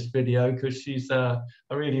speaking in this video because she's a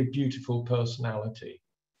really beautiful personality.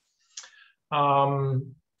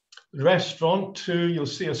 Restaurant too, you'll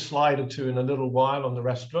see a slide or two in a little while on the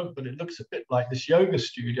restaurant, but it looks a bit like this yoga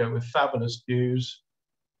studio with fabulous views.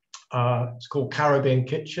 It's called Caribbean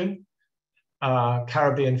Kitchen,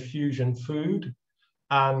 Caribbean fusion food.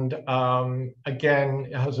 And again,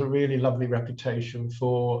 it has a really lovely reputation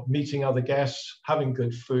for meeting other guests, having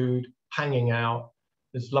good food, hanging out.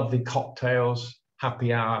 There's lovely cocktails,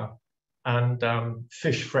 happy hour, and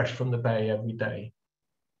fish fresh from the bay every day.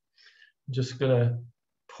 I'm just going to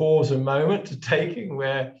pause a moment to take in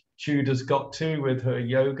where Judah's got to with her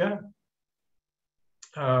yoga.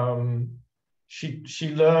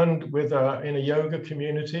 She learned with in a yoga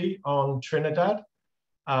community on Trinidad,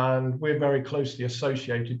 and we're very closely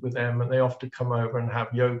associated with them, and they often come over and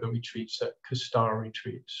have yoga retreats at Castara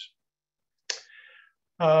Retreats.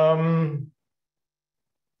 I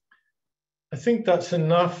think that's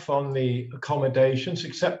enough on the accommodations,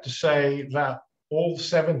 except to say that all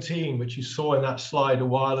 17, which you saw in that slide a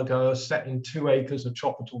while ago, are set in 2 acres of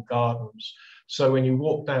tropical gardens. So when you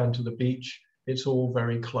walk down to the beach, it's all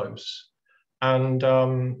very close. And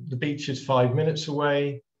the beach is 5 minutes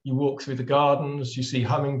away. You walk through the gardens, you see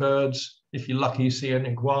hummingbirds. If you're lucky, you see an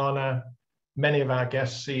iguana. Many of our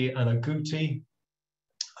guests see an agouti.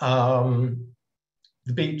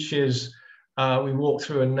 The beach is, we walk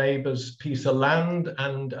through a neighbor's piece of land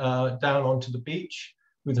and down onto the beach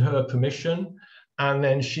with her permission. And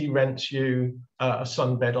then she rents you a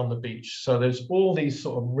sunbed on the beach. So there's all these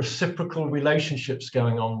sort of reciprocal relationships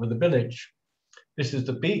going on with the village. This is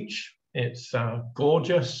the beach. It's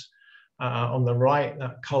gorgeous. On the right,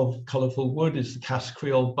 that colorful wood is the Casse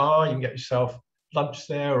Creole bar. You can get yourself lunch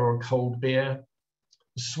there or a cold beer.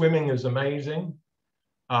 The swimming is amazing.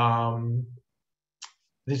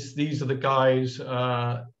 These are the guys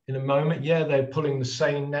in a moment. Yeah, they're pulling the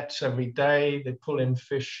seine nets every day. They pull in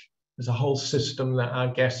fish. There's a whole system that our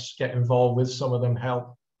guests get involved with. Some of them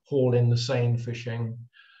help haul in the seine fishing.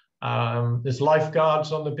 There's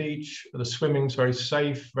lifeguards on the beach. The swimming's very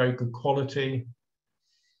safe, very good quality.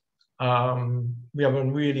 We have a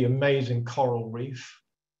really amazing coral reef,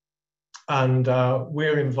 and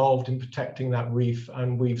we're involved in protecting that reef,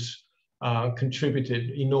 and we've contributed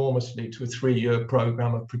enormously to a 3-year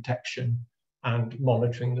program of protection and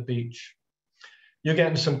monitoring the beach. You're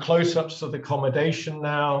getting some close-ups of the accommodation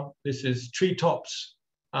now. This is treetops,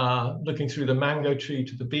 looking through the mango tree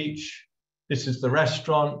to the beach. This is the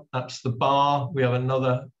restaurant, that's the bar. We have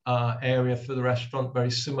another area for the restaurant,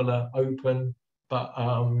 very similar, open, but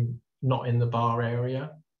not in the bar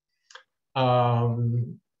area.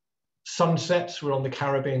 Sunsets, we're on the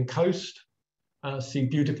Caribbean coast. See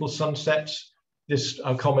beautiful sunsets. This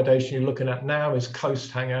accommodation you're looking at now is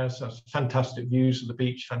Coast Hangers. That's fantastic views of the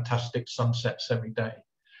beach, fantastic sunsets every day.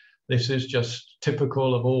 This is just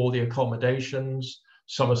typical of all the accommodations.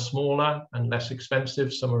 Some are smaller and less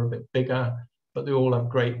expensive, some are a bit bigger, but they all have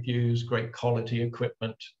great views, great quality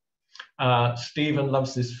equipment. Stephen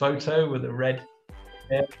loves this photo with the red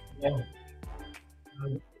hair.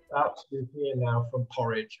 And that's here now from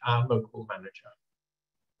Porridge, our local manager.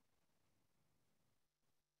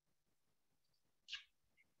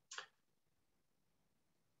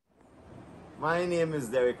 My name is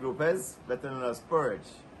Derek Lopez, better known as Porridge.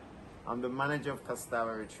 I'm the manager of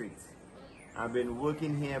Castara Retreats. I've been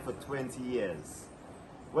working here for 20 years.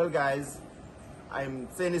 Well guys, I'm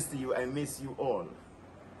saying this to you, I miss you all.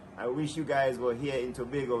 I wish you guys were here in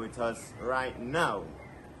Tobago with us right now.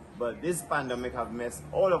 But this pandemic have messed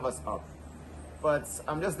all of us up. But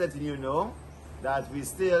I'm just letting you know that we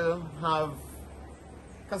still have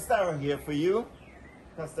Castara here for you.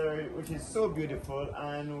 Castara, which is so beautiful,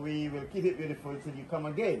 and we will keep it beautiful till you come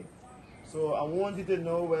again. So I want you to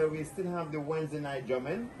know where we still have the Wednesday night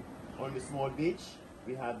drumming on the small beach.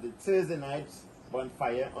 We have the Thursday night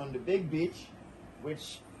bonfire on the big beach,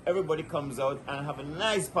 which everybody comes out and have a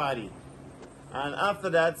nice party. And after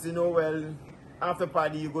that, you know, well, after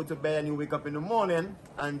party you go to bed and you wake up in the morning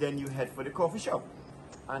and then you head for the coffee shop.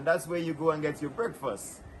 And that's where you go and get your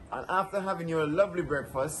breakfast. And after having your lovely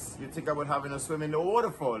breakfast, you think about having a swim in the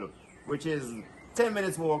waterfall, which is 10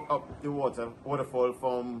 minutes walk up the waterfall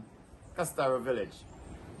from Castara village.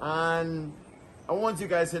 And I want you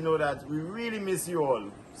guys to know that we really miss you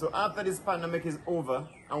all. So after this pandemic is over,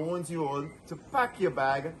 I want you all to pack your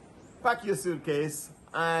bag, pack your suitcase,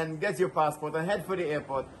 and get your passport and head for the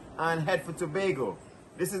airport and head for Tobago.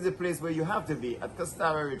 This is the place where you have to be, at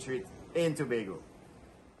Castara Retreat in Tobago.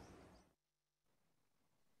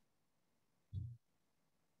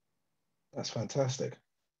 That's fantastic. I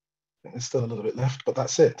think there's still a little bit left, but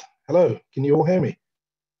that's it. Hello, can you all hear me?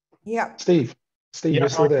 Yeah. Steve, Yep, you're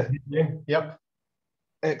still there? Yep.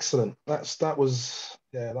 Excellent. That was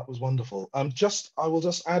wonderful. I will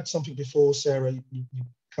just add something before Sarah you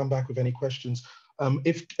come back with any questions.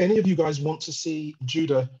 If any of you guys want to see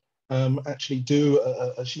Judah actually do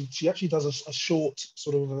she actually does a short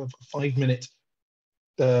sort of a 5-minute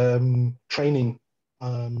training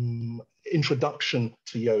introduction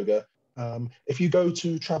to yoga. If you go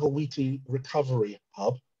to Travel Weekly Recovery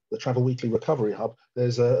Hub, the Travel Weekly Recovery Hub,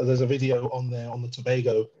 there's a video on there on the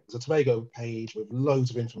Tobago. There's a Tobago page with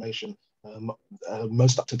loads of information,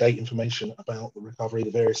 most up-to-date information about the recovery,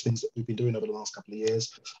 the various things that we've been doing over the last couple of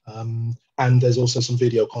years. And there's also some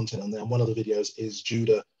video content on there. And one of the videos is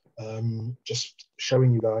Judah just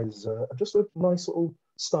showing you guys just a nice little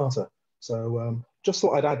starter. So just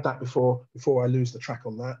thought I'd add that before I lose the track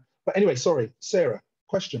on that. But anyway, sorry, Sarah,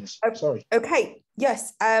 questions? Sorry. Okay,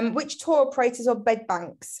 yes. Which tour operators or bed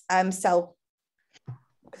banks sell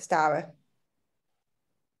Castara?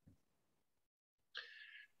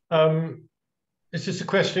 Is this a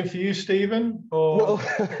question for you, Stephen? Or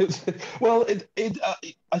well, I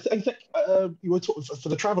think you were talking for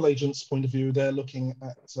the travel agents' point of view. They're looking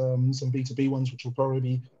at some B2B ones, which will probably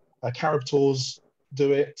be Carib Tours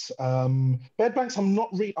do it. Bed banks, I'm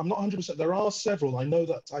not 100%. There are several. I know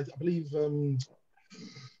that I believe. Oh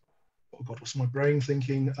God, what's my brain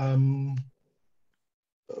thinking?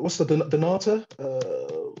 What's the Donata?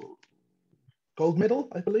 Gold Medal,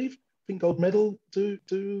 I believe. I think Gold Medal do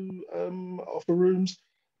offer rooms.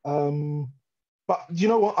 But you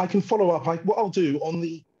know what? I can follow up. What I'll do on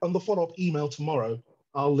the follow-up email tomorrow,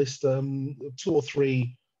 I'll list 2 or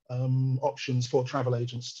 3 options for travel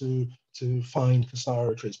agents to find Castara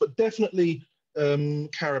retreats. But definitely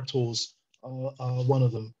Carib Tours are one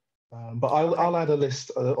of them. But I'll add a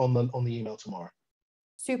list on the email tomorrow.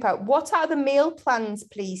 Super. What are the meal plans,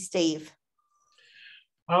 please, Steve?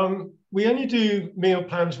 We only do meal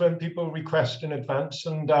plans when people request in advance,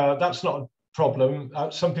 and that's not a problem.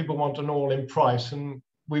 Some people want an all-in price, and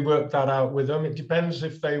we work that out with them. It depends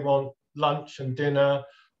if they want lunch and dinner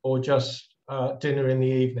or just dinner in the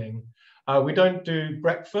evening. We don't do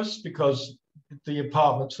breakfast because the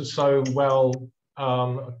apartments are so well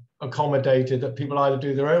accommodated that people either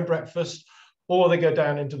do their own breakfast or they go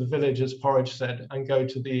down into the village, as Porridge said, and go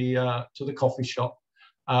to the coffee shop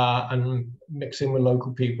and mix in with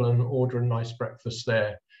local people and order a nice breakfast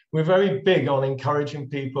there. We're very big on encouraging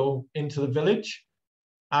people into the village,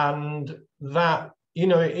 and that, you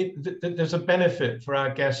know, there's a benefit for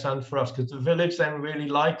our guests and for us, because the village then really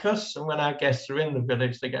like us, and when our guests are in the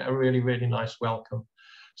village, they get a really, really nice welcome.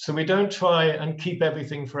 So we don't try and keep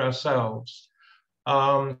everything for ourselves.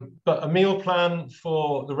 But a meal plan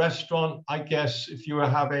for the restaurant, I guess if you were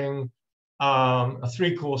having a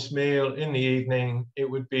 3-course meal in the evening, it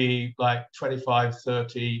would be like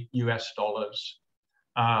 $25-30 US,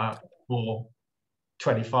 or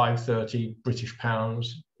 25-30 British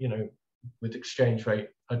pounds, you know, with exchange rate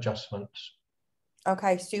adjustments.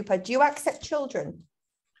 Okay, super. Do you accept children?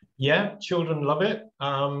 Yeah, children love it.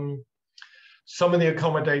 Some of the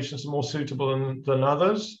accommodations are more suitable than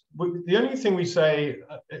others. The only thing we say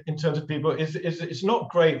in terms of people is it's not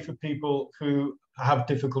great for people who have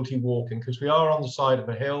difficulty walking, because we are on the side of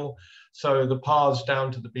a hill, so the paths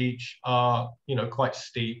down to the beach are, you know, quite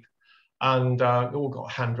steep, and all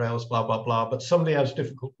got handrails, blah blah blah. But somebody has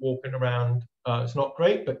difficult walking around, it's not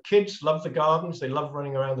great. But kids love the gardens, they love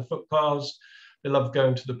running around the footpaths, they love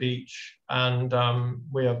going to the beach, and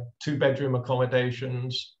we have 2-bedroom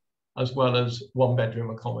accommodations as well as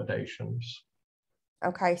 1-bedroom accommodations.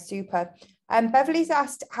 Okay, super. Beverly's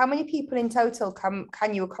asked, how many people in total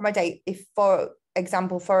can you accommodate, if, for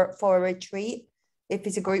example, for a retreat, if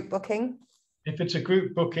it's a group booking? If it's a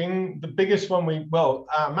group booking, the biggest one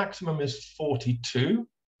our maximum is 42.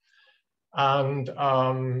 And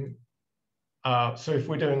so if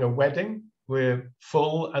we're doing a wedding, we're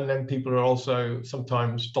full, and then people are also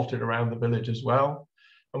sometimes dotted around the village as well.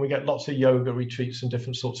 And we get lots of yoga retreats and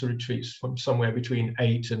different sorts of retreats from somewhere between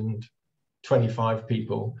 8 and 25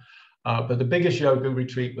 people. But the biggest yoga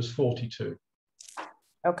retreat was 42.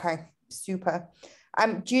 Okay, super.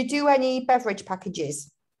 Do you do any beverage packages?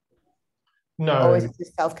 No. Or is it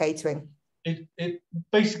just self-catering? It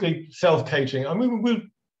basically self-catering. I mean,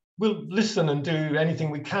 we'll listen and do anything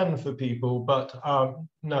we can for people, but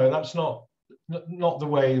no, that's not the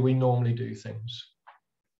way we normally do things.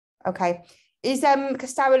 Okay. Is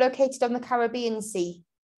Castara located on the Caribbean Sea?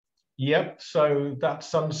 Yep. So that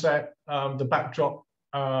sunset, the backdrop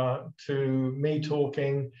to me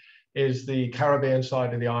talking is the Caribbean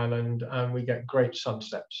side of the island, and we get great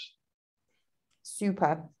sunsets.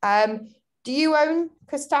 Super. Do you own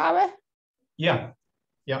Castara? Yeah.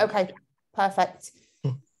 Yeah. Okay. Perfect.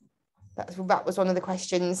 That was one of the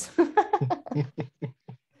questions.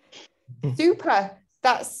 Super.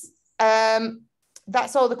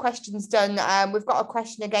 That's all the questions done. We've got a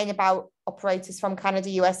question again about operators from Canada,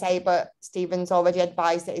 USA, but Stephen's already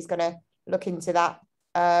advised that he's going to look into that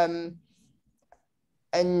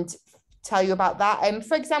and tell you about that.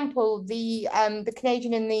 For example, the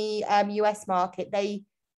Canadian and the US market, they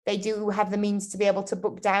they do have the means to be able to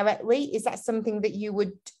book directly. Is that something that you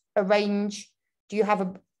would arrange? Do you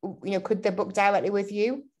have could they book directly with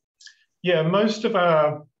you? Yeah, most of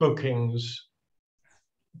our bookings,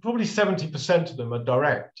 probably 70% of them are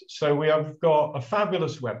direct. So we have got a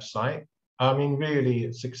fabulous website. I mean, really,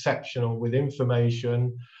 it's exceptional with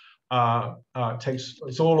information.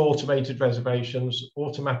 It's all automated reservations,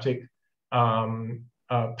 automatic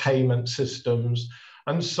payment systems.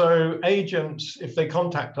 And so agents, if they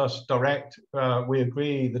contact us direct, we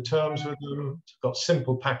agree the terms with them. It's got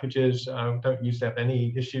simple packages, don't usually have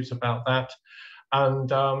any issues about that. And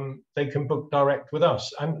they can book direct with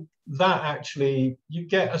us. And that actually, you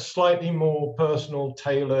get a slightly more personal,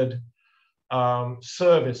 tailored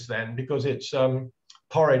service then, because it's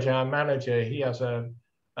Porridge, our manager, he has an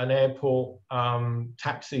airport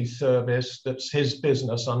taxi service that's his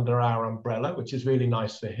business under our umbrella, which is really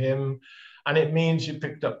nice for him. And it means you're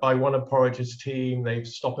picked up by one of Porridge's team. They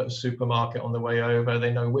stop at a supermarket on the way over.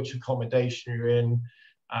 They know which accommodation you're in.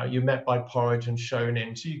 You're met by Porridge and shown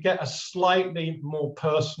in. So you get a slightly more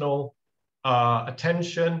personal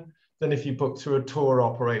attention than if you book through a tour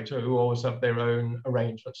operator who always have their own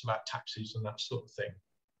arrangements about taxis and that sort of thing.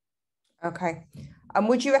 Okay. And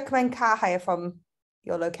would you recommend car hire from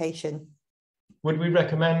your location? Would we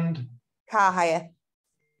recommend? Car hire.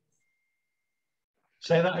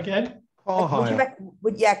 Say that again? Car hire.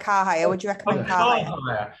 Car hire. Would you recommend car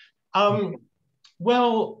hire?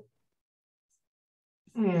 Well,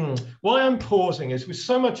 why I'm pausing is we're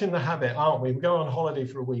so much in the habit, aren't we? We go on holiday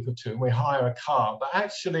for a week or two and we hire a car. But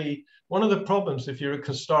actually, one of the problems if you're at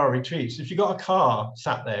Castara Retreats, if you've got a car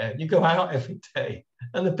sat there, you go out every day.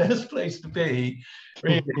 And the best place to be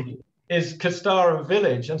really is Castara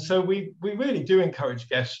Village. And so we really do encourage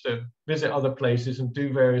guests to visit other places and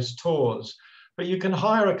do various tours. But you can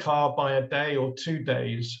hire a car by a day or 2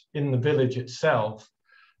 days in the village itself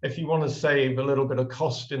if you want to save a little bit of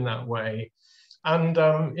cost in that way. And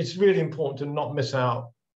it's really important to not miss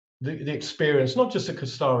out the experience, not just at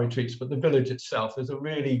Castara Retreats, but the village itself. There's a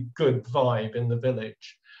really good vibe in the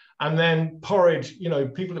village. And then Porridge,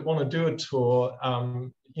 people that want to do a tour,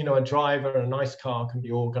 a driver and a nice car can be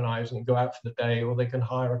organized and go out for the day, or they can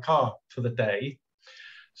hire a car for the day.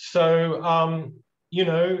 So,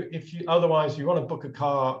 otherwise you want to book a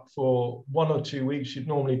car for 1 or 2 weeks, you'd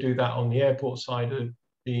normally do that on the airport side of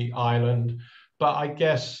the island. But I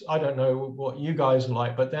guess, I don't know what you guys are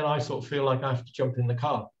like, but then I sort of feel like I have to jump in the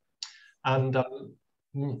car. And,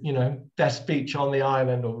 best beach on the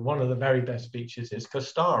island, or one of the very best beaches, is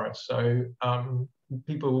Castara. So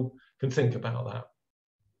people can think about that.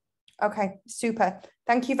 Okay, super.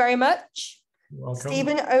 Thank you very much. You're welcome.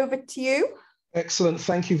 Stephen, over to you. Excellent.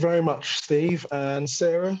 Thank you very much, Steve. And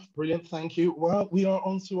Sarah, brilliant. Thank you. Well, we are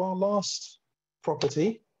on to our last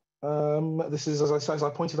property. This is, as I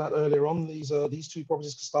pointed out earlier on, these two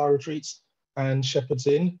properties, Castara Retreats and Shepherd's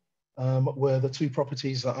Inn, were the two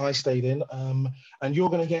properties that I stayed in. And you're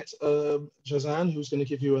going to get Josanne, who's going to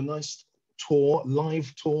give you a nice tour,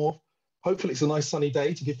 live tour. Hopefully it's a nice sunny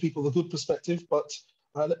day to give people a good perspective, but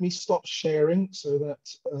let me stop sharing so that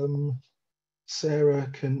Sarah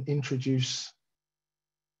can introduce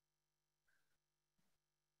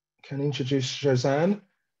Josanne.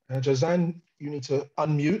 Josanne, you need to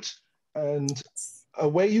unmute, and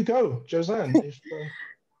away you go, Josanne. If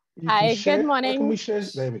Hi, good morning. Can we share?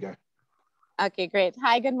 There we go. Okay, great.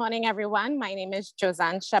 Hi, good morning, everyone. My name is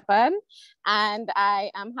Josanne Shepherd, and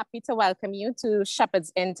I am happy to welcome you to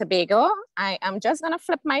Shepherd's Inn Tobago. I am just going to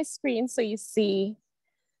flip my screen so you see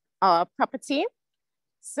our property.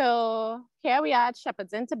 So here we are at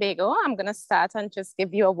Shepherd's Inn Tobago. I'm going to start and just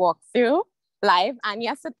give you a walkthrough live. And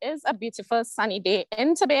yes, it is a beautiful sunny day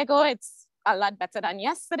in Tobago. It's a lot better than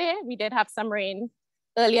yesterday. We did have some rain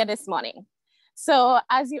earlier this morning. So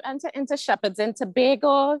as you enter into Shepherd's Inn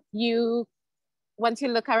Tobago, once you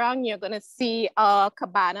look around, you're going to see our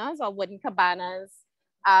cabanas, or wooden cabanas.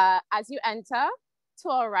 As you enter, to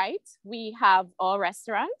our right, we have our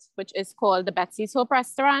restaurant, which is called the Betsy's Hope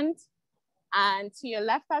Restaurant. And to your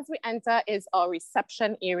left as we enter is our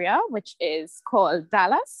reception area, which is called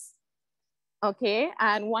Dallas. Okay,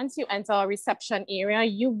 and once you enter our reception area,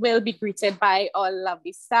 you will be greeted by our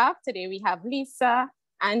lovely staff. Today we have Lisa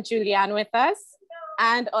and Julianne with us,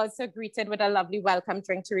 and also greeted with a lovely welcome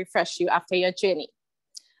drink to refresh you after your journey.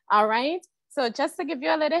 All right, so just to give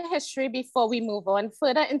you a little history before we move on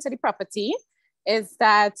further into the property, is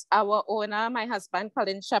that our owner, my husband,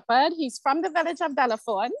 Colin Shepherd, he's from the village of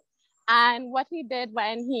Delaford. And what he did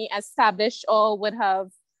when he established or would have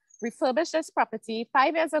refurbished this property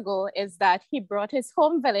 5 years ago is that he brought his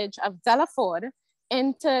home village of Delaford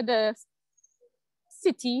into the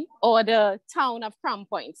city or the town of Crown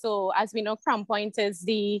Point. So as we know, Crown Point is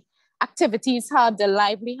the activities hub, the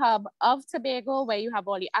lively hub of Tobago, where you have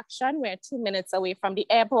all the action. We're 2 minutes away from the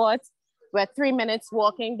airport. We're 3 minutes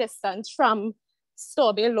walking distance from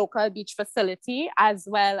Stowbay local beach facility, as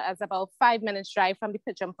well as about 5 minutes drive from the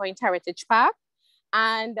Pigeon Point Heritage Park.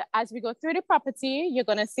 And as we go through the property, you're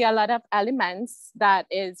gonna see a lot of elements that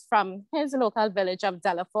is from his local village of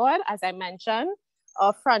Delaford. As I mentioned,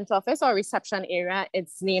 our front office or reception area,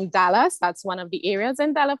 it's named Dallas. That's one of the areas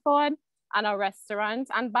in Delaford. And our restaurant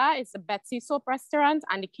and bar is the Betsy Soap Restaurant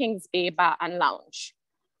and the Kings Bay Bar and Lounge.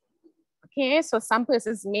 Okay, so some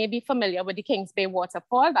persons may be familiar with the Kings Bay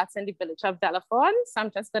Waterfall. That's in the village of Delaford. So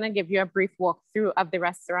I'm just gonna give you a brief walkthrough of the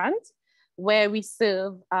restaurant, where we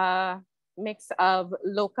serve a mix of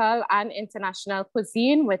local and international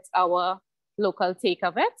cuisine with our local take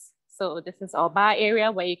of it. So this is our bar area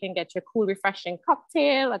where you can get your cool, refreshing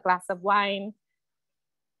cocktail, a glass of wine.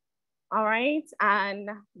 All right, and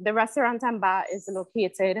the restaurant and bar is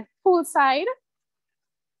located poolside.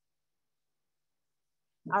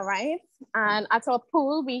 All right, and at our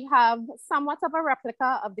pool, we have somewhat of a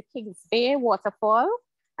replica of the Kings Bay waterfall.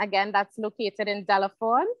 Again, that's located in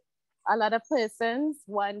Delaford. A lot of persons,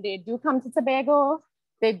 when they do come to Tobago,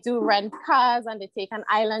 they do rent cars and they take an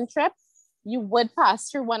island trip. You would pass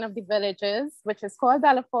through one of the villages, which is called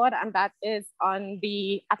Delaford, and that is on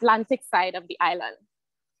the Atlantic side of the island.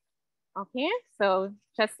 Okay, so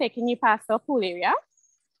just taking you past our pool area.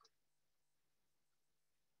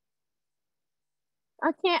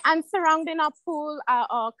 Okay, and surrounding our pool are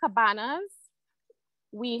our cabanas.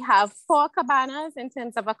 We have 4 cabanas in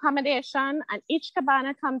terms of accommodation, and each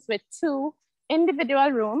cabana comes with 2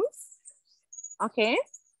 individual rooms. Okay,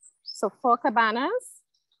 so 4 cabanas.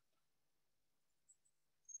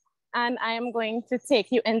 And I am going to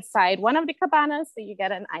take you inside one of the cabanas so you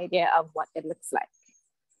get an idea of what it looks like.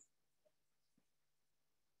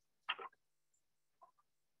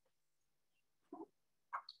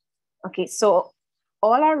 Okay, so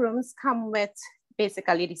all our rooms come with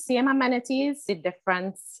basically the same amenities. The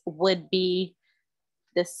difference would be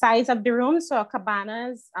the size of the room. So our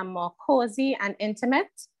cabanas are more cozy and intimate,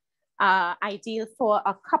 ideal for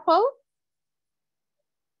a couple.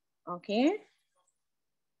 Okay.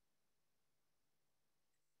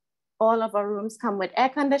 All of our rooms come with air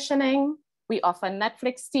conditioning. We offer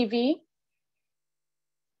Netflix TV.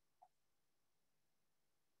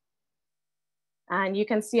 And you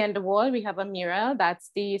can see on the wall, we have a mural.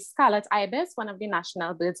 That's the scarlet ibis, one of the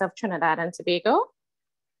national birds of Trinidad and Tobago.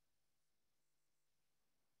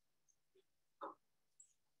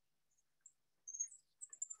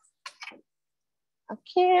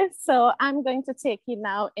 Okay, so I'm going to take you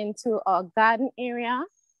now into our garden area.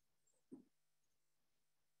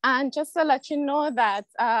 And just to let you know that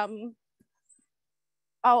our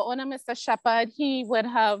owner, Mr. Shepherd, he would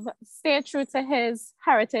have stayed true to his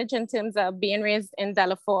heritage in terms of being raised in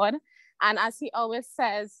Delaford. And as he always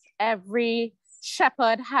says, every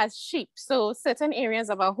shepherd has sheep. So certain areas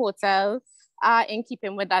of our hotel are in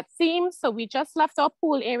keeping with that theme. So we just left our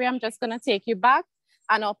pool area. I'm just gonna take you back.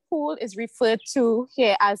 And our pool is referred to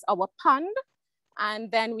here as our pond.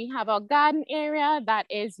 And then we have our garden area that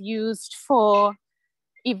is used for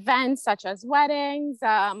events such as weddings,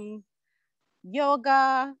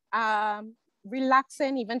 yoga,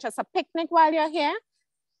 relaxing, even just a picnic while you're here.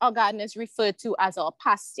 Our garden is referred to as our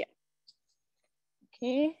pasture.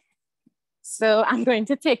 Okay, so I'm going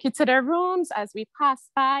to take you to the rooms as we pass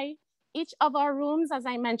by. Each of our rooms, as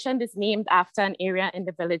I mentioned, is named after an area in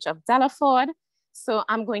the village of Delaford. So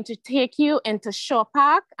I'm going to take you into Shore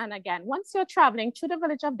Park. And again, once you're traveling through the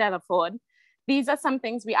village of Delaford, these are some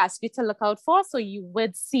things we ask you to look out for. So you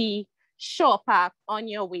would see Shore Park on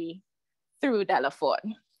your way through Delaford.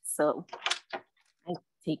 So I'll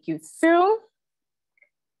take you through.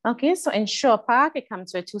 Okay, so in Shore Park, it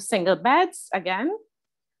comes with 2 single beds again.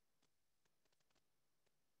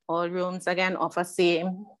 All rooms again offer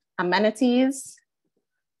same amenities.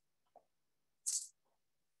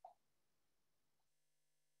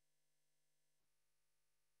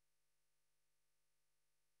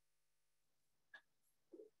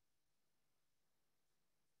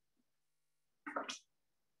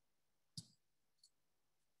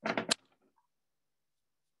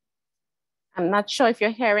 I'm not sure if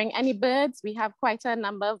you're hearing any birds. We have quite a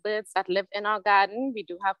number of birds that live in our garden. We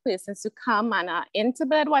do have persons who come and are into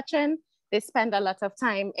bird watching. They spend a lot of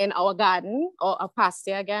time in our garden, or our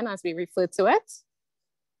pasture again, as we refer to it.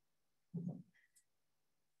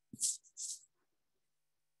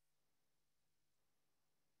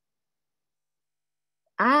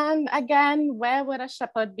 And again, where would a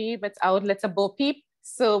shepherd be without little Bo Peep?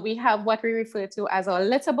 So we have what we refer to as our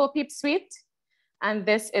Little Bo Peep suite. And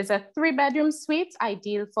this is a 3-bedroom suite,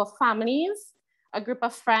 ideal for families, a group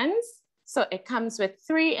of friends. So it comes with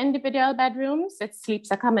 3 individual bedrooms. It sleeps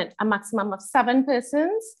a maximum of 7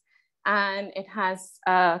 persons. And it has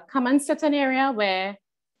a common sitting area where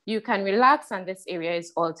you can relax, and this area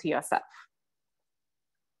is all to yourself.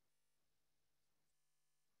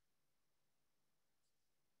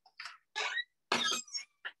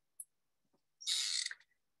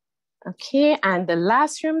 Okay, and the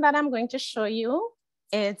last room that I'm going to show you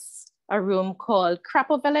is a room called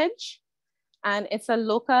Crapo Village. And it's a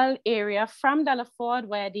local area from Delaford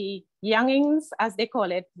where the youngins, as they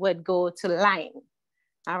call it, would go to line.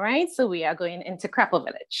 All right, so we are going into Crapo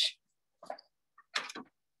Village.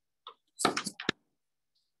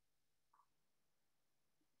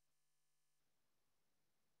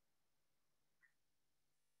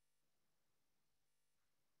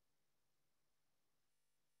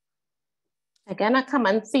 Again, a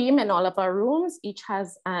common theme in all of our rooms. Each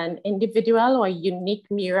has an individual or unique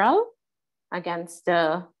mural against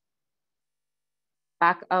the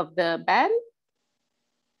back of the bed.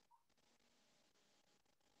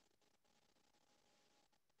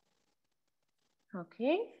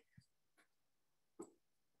 Okay.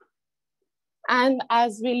 And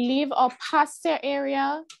as we leave our pasture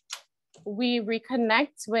area, we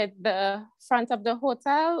reconnect with the front of the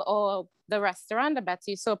hotel or the restaurant, the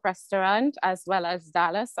Betsy Soap restaurant, as well as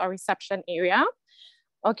Dallas, our reception area.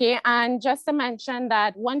 Okay, and just to mention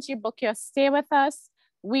that once you book your stay with us,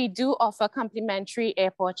 we do offer complimentary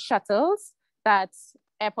airport shuttles, that's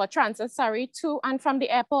airport transfer, sorry, to and from the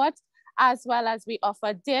airport, as well as we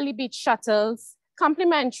offer daily beach shuttles,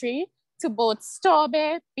 complimentary to both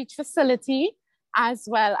Strawberry Beach Facility, as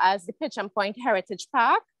well as the Pitch and Point Heritage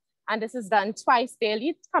Park. And this is done twice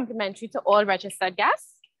daily, complimentary to all registered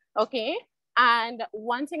guests, okay? And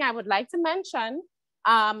one thing I would like to mention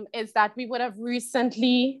is that we would have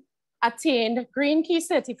recently attained Green Key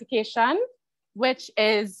certification, which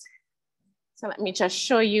is, so let me just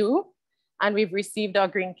show you, and we've received our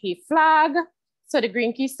Green Key flag. So the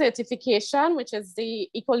Green Key certification, which is the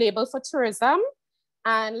eco-label for tourism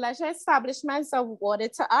and leisure establishments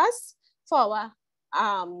awarded to us for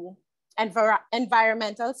our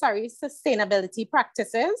environmental, sustainability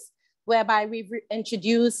practices, whereby we've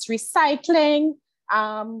introduced recycling,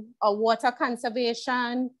 or water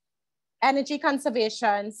conservation, energy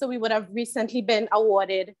conservation. So we would have recently been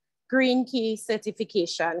awarded Green Key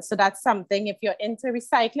certification. So that's something, if you're into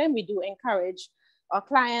recycling, we do encourage our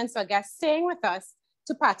clients or guests staying with us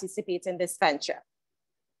to participate in this venture.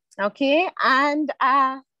 Okay, and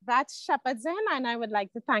that's Shepherd's Inn, and I would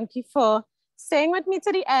like to thank you for staying with me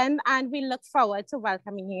to the end, and we look forward to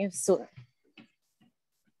welcoming you soon.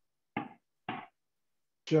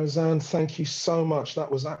 Josanne, thank you so much. That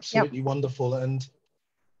was absolutely wonderful. And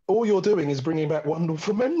all you're doing is bringing back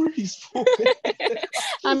wonderful memories for me.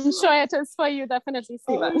 I'm sure it is for you, definitely,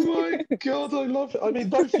 Stephen. Oh my God, I love it. I mean,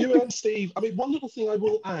 both you and Steve. I mean, one little thing I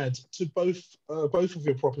will add to both of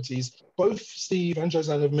your properties, both Steve and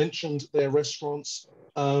Josanne have mentioned their restaurants.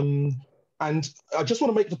 And I just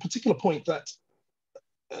want to make the particular point that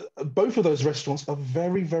both of those restaurants are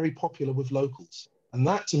very, very popular with locals. And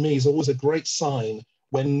that to me is always a great sign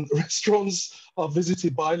when restaurants are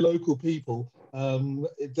visited by local people.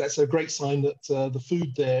 That's a great sign that the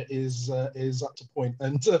food there is up to point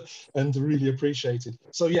and really appreciated.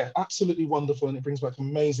 So yeah, absolutely wonderful, and it brings back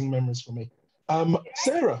amazing memories for me.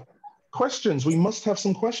 Sarah, questions? We must have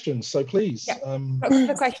some questions, so please. Yeah, a couple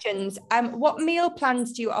of questions. What meal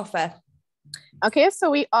plans do you offer? Okay, so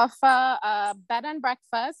we offer bed and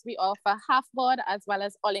breakfast. We offer half board as well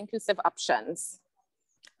as all-inclusive options.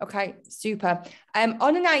 Okay, super.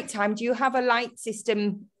 On a night time, do you have a light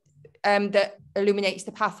system that illuminates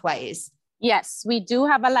the pathways? Yes, we do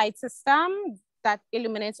have a light system that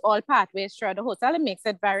illuminates all pathways throughout the hotel. It makes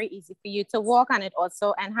it very easy for you to walk, and it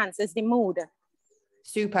also enhances the mood.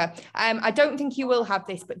 Super. I don't think you will have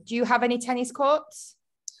this, but do you have any tennis courts?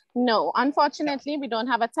 No, unfortunately, we don't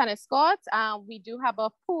have a tennis court. We do have a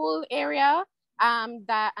pool area and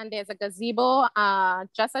there's a gazebo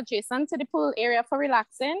just adjacent to the pool area for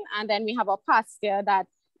relaxing. And then we have a pasture that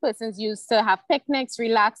persons use to have picnics,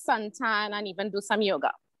 relax, suntan, and even do some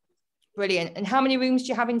yoga. Brilliant. And how many rooms do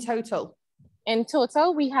you have in total? In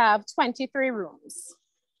total, we have 23 rooms.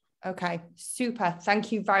 Okay, super.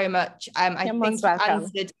 Thank you very much. I You're think most you welcome.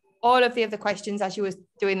 answered all of the other questions as you were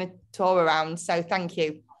doing the tour around. So thank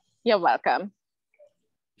you. You're welcome.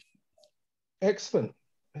 Excellent.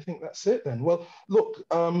 I think that's it then. Well, look,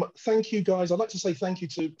 thank you guys. I'd like to say thank you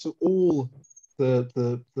to all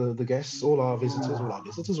the guests, all our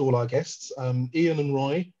guests, Ian and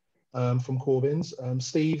Roy from Corbin's,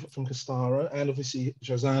 Steve from Castara, and obviously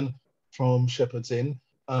Jazan from Shepherd's Inn.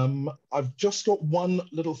 I've just got one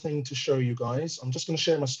little thing to show you guys. I'm just going to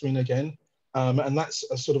share my screen again, and that's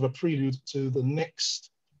a sort of a prelude to the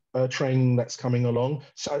next training that's coming along.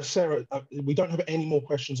 So Sarah, we don't have any more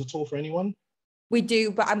questions at all for anyone? We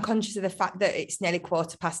do, but I'm conscious of the fact that it's nearly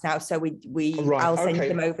 1:15 now, so I'll send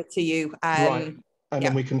them over to you. Right, and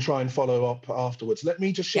then we can try and follow up afterwards. Let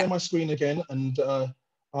me just share my screen again, and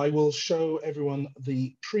I will show everyone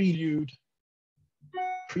the prelude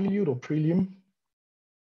or prelume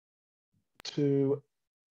to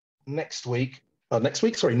next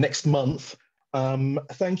month.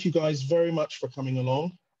 Thank you guys very much for coming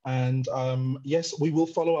along. And yes, we will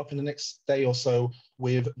follow up in the next day or so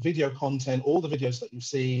with video content, all the videos that you've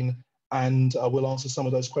seen, and we'll answer some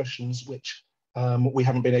of those questions which we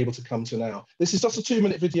haven't been able to come to now. This is just a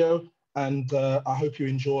 2-minute video, and I hope you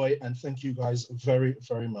enjoy, and thank you guys very,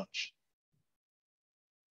 very much.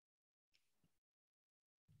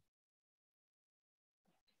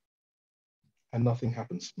 And nothing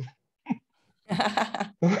happens.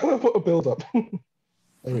 What a build up.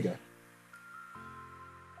 There we go.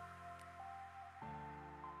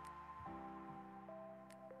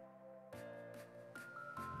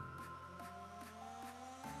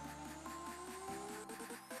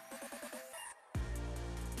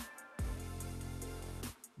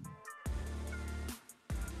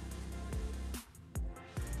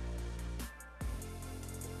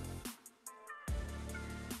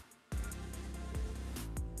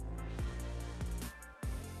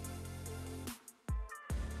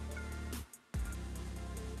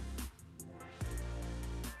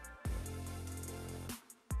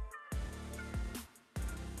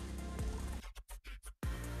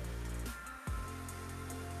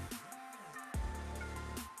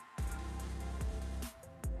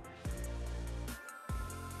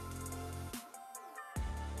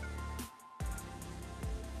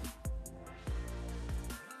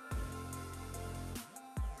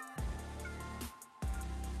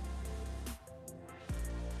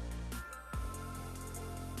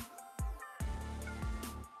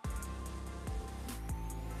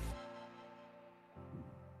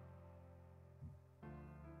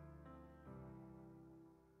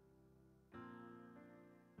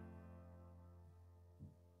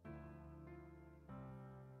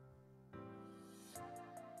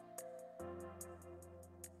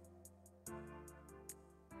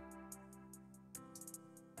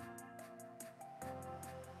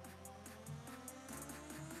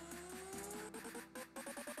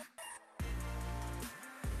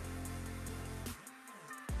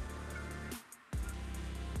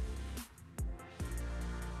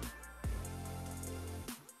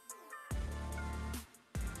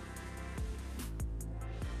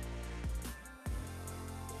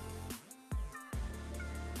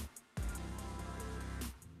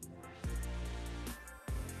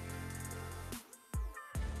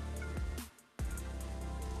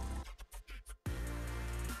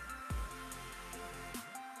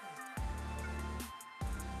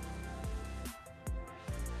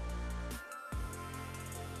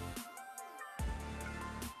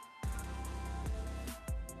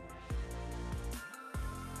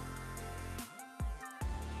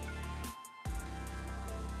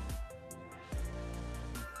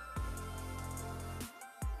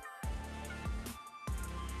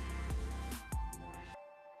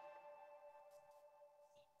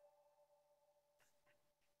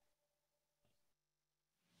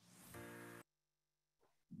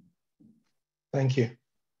 Thank you.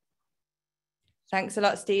 Thanks a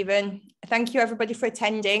lot, Stephen. Thank you, everybody, for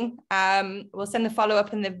attending. We'll send the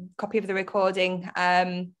follow-up and the copy of the recording.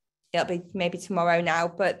 It'll be maybe tomorrow now,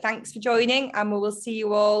 but thanks for joining, and we will see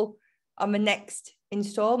you all on the next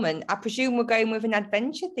instalment. I presume we're going with an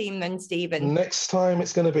adventure theme then, Stephen? Next time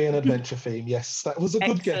it's going to be an adventure theme. Yes, that was a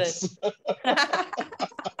good guess.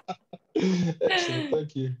 Excellent,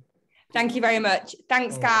 thank you. Thank you very much.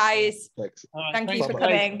 Thanks, guys. Thanks. Thank you for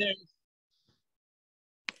coming.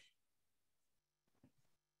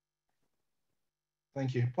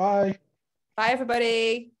 Thank you. Bye. Bye,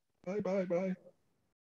 everybody. Bye, bye, bye.